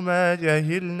منه ما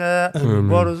جهلنا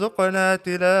وارزقنا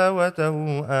تلاوته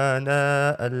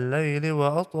آناء الليل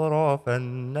وأطراف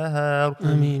النهار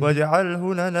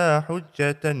واجعله لنا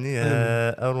حجة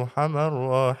يا أرحم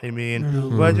الراحمين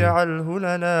واجعله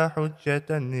لنا حجة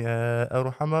يا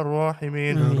أرحم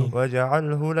الراحمين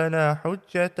واجعله لنا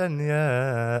حجة يا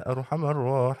أرحم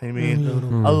الراحمين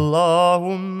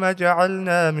اللهم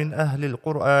اجعلنا من أهل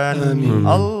القرآن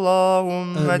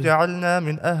اللهم اجعلنا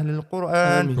من أهل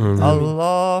القرآن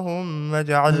اللهم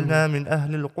اجعلنا من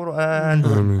أهل القرآن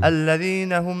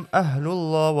الذين هم أهل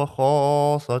الله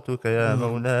وخاصتك يا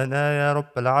مولانا يا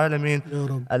رب العالمين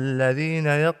الذين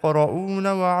يقرؤون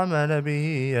وعمل به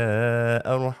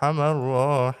يا أرحم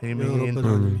الراحمين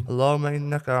اللهم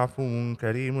إنك عفو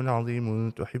كريم عظيم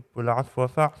تحب العفو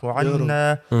فاعف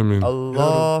عنا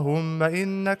اللهم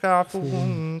إنك عفو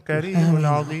كريم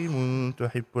عظيم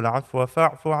تحب العفو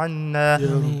فاعف عنا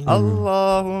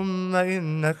اللهم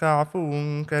إنك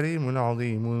عفو كريم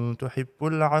عظيم تحب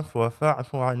العفو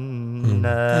فاعف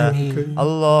عنا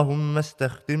اللهم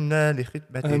استخدمنا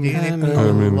لخدمة دينك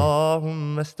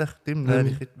اللهم استخدمنا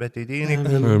لخدمة دينك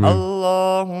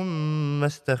اللهم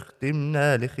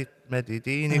استخدمنا لخدمة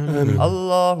دينك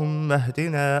اللهم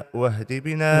اهدنا واهد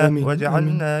بنا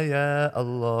واجعلنا يا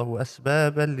الله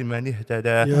أسبابا لمن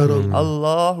اهتدى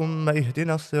اللهم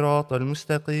اهدنا الصراط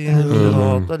المستقيم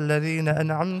صراط الذين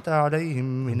أنعمت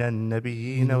عليهم من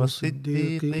النبيين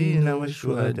والصديقين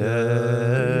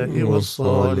والشهداء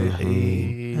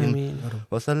والصالحين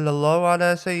وصلى الله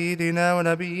على سيدنا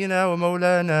ونبينا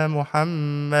ومولانا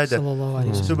محمد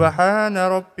سبحان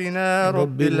ربنا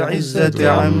رب العزة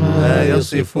عما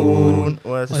يصفون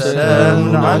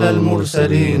وسلام على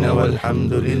المرسلين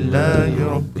والحمد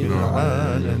لله رب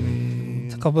العالمين.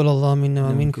 تقبل الله منا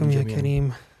ومنكم يا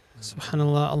كريم.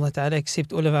 Subhanallah, Allah Ta'ala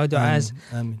accept all of our du'as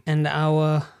and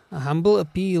our humble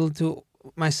appeal to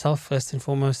myself first and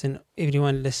foremost and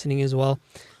everyone listening as well,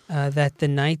 that the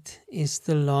night is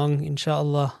still long,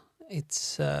 inshaAllah.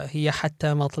 It's hiya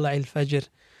hatta matla'il fajr.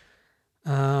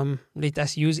 Let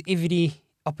us use every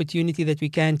opportunity that we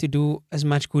can to do as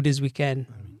much good as we can,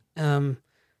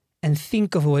 and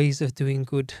think of ways of doing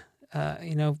good.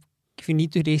 If you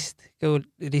need to rest, go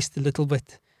rest a little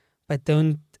bit, but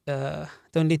don't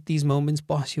let these moments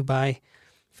pass you by.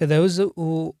 For those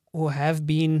who have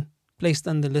been placed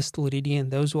on the list already and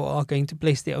those who are going to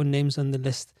place their own names on the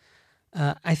list,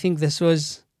 I think this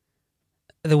was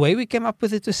the way we came up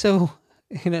with it was so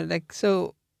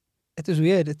it was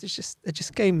weird. It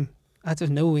just came out of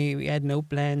nowhere. We had no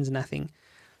plans, nothing.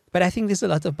 But I think there's a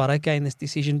lot of barakah in this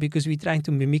decision because we're trying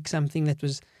to mimic something that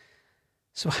was,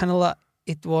 subhanallah,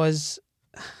 it was,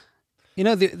 there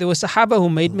were Sahaba who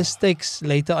made mistakes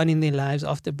later on in their lives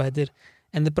after Badr,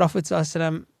 and the Prophet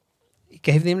ﷺ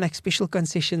gave them like special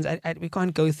concessions. We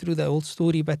can't go through the whole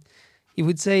story, but he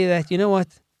would say that, you know what,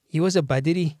 he was a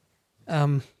Badri.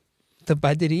 The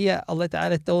Badriya, Allah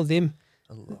Ta'ala told them,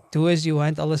 do as you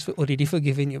want, Allah's already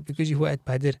forgiven you because you were at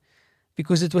Badr.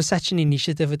 Because it was such an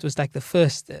initiative, it was like the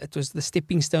first, it was the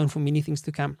stepping stone for many things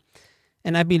to come.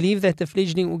 And I believe that the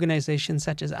fledgling organizations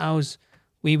such as ours,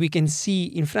 where we can see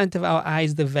in front of our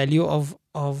eyes the value of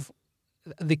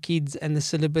the kids and the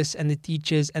syllabus and the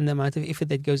teachers and the amount of effort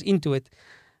that goes into it,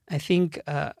 I think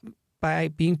by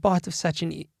being part of such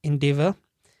an endeavor,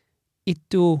 it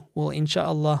too will,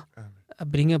 inshaAllah,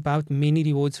 bring about many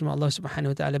rewards from Allah subhanahu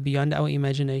wa ta'ala beyond our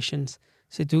imaginations.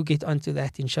 So do get onto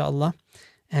that, inshaAllah.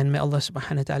 And may Allah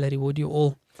subhanahu wa ta'ala reward you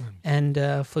all. And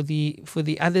for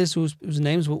the others whose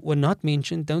names were not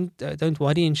mentioned, don't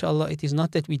worry, inshallah. It is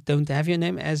not that we don't have your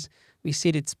name. As we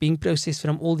said, it's being processed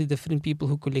from all the different people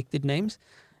who collected names.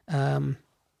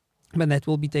 But that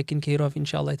will be taken care of,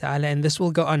 inshallah ta'ala. And this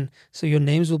will go on. So your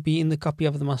names will be in the copy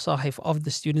of the Masahif of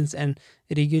the students, and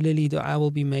regularly dua will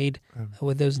be made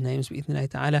with those names, bi'idhnillah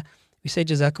ta'ala. We say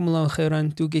Jazakumullahu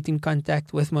khairan. Do get in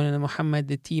contact with Maulana Muhammad,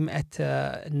 the team at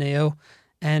NAO,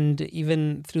 and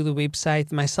even through the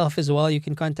website, myself as well. You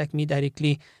can contact me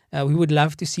directly. We would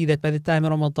love to see that by the time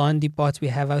Ramadan departs, we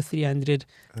have our 300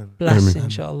 plus,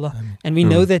 inshallah. And we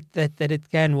know that it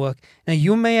can work. Now,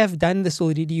 you may have done this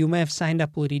already. You may have signed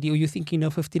up already, or you think,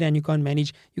 50 rand you can't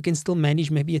manage. You can still manage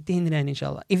maybe a 10 rand,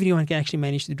 inshallah. Everyone can actually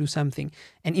manage to do something.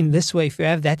 And in this way, if you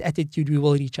have that attitude, we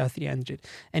will reach our 300.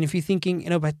 And if you're thinking,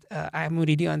 but I'm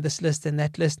already on this list and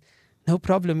that list, no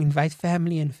problem. Invite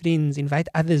family and friends. Invite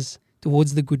others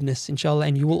towards the goodness, inshallah,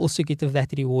 and you will also get of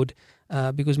that reward,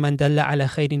 because man dalla ala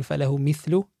khairin falahu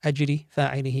mithlu ajri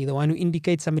fa'ilihi. The one who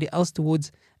indicates somebody else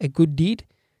towards a good deed,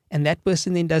 and that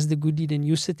person then does the good deed, and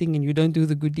you're sitting and you don't do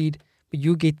the good deed, but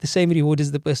you get the same reward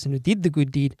as the person who did the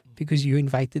good deed because you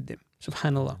invited them.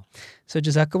 Subhanallah. So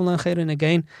Jazakumullah khairan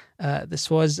again. This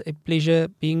was a pleasure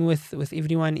being with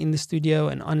everyone in the studio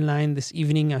and online this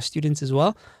evening, our students as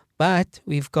well. But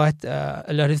we've got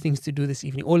a lot of things to do this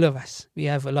evening. All of us. We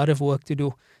have a lot of work to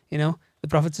do. You know, the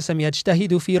Prophet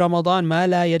يجتهد في رمضان ما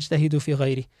لا يجتهد في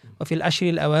غيره وفي العشر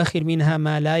الأواخر منها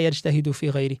ما لا يجتهد في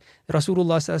غيره.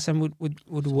 Rasulullah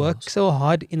would work so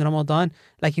hard in Ramadan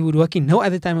like he would work in no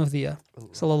other time of the year.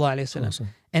 Sallallahu Alaihi Wasallam.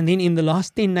 And then in the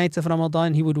last 10 nights of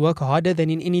Ramadan, he would work harder than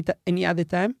in any other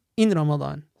time in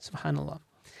Ramadan. Subhanallah.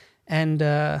 And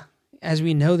as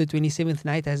we know, the 27th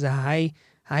night has a high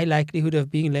likelihood of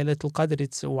being Laylatul Qadr.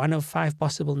 It's one of 5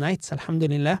 possible nights,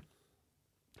 alhamdulillah.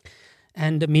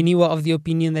 And many were of the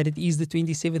opinion that it is the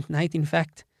 27th night. In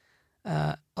fact,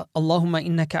 Allahumma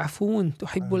innaka afoon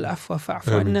tuhibbul afwa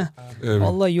fa'fu anna.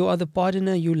 Allah, you are the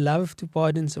pardoner, you love to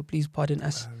pardon, so please pardon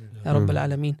us. Ya Rabbal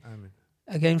Alameen.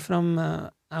 Again, from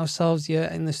ourselves here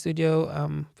in the studio,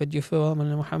 Fadjufu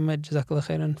Mawlana Muhammad, Jazakallah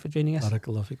khairan for joining us.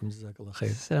 Barakallah fikum, Jazakallah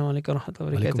khair. Assalamu alaikum wa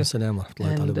rahmatullahi wa Alaikum barakatuh. assalam wa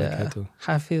rahmatullahi wa barakatuh.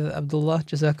 Hafiz Abdullah,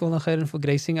 Jazakallah khairan for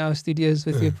gracing our studios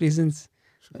with your presence.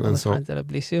 Allah subhanahu wa ta'ala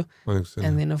bless you.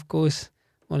 And then, of course,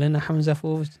 Mawlana Hamza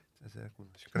for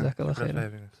Jazakallah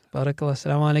khairan. Barakallah.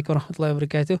 Assalamu alaikum wa rahmatullahi wa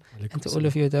barakatuh. And to all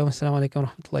of you, assalamu alaikum wa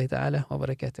rahmatullahi ta'ala wa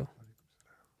barakatuh.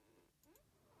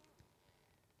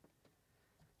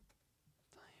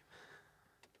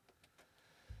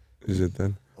 Is it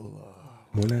done?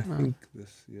 Well, I think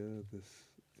this,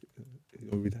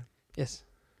 are we done? Yes.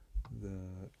 The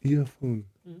earphone,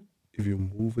 if you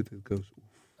move it, it goes off.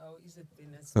 Oh, is it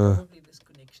then? It's probably this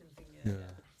connection thing. Yeah.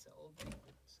 It's an old thing.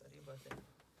 Sorry about that.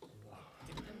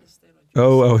 Didn't understand what you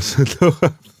Oh, I was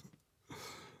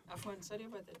Afwan, sorry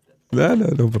about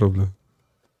that. no problem.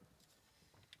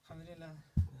 Alhamdulillah.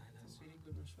 That's very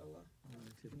good, mashallah.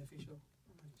 Beneficial.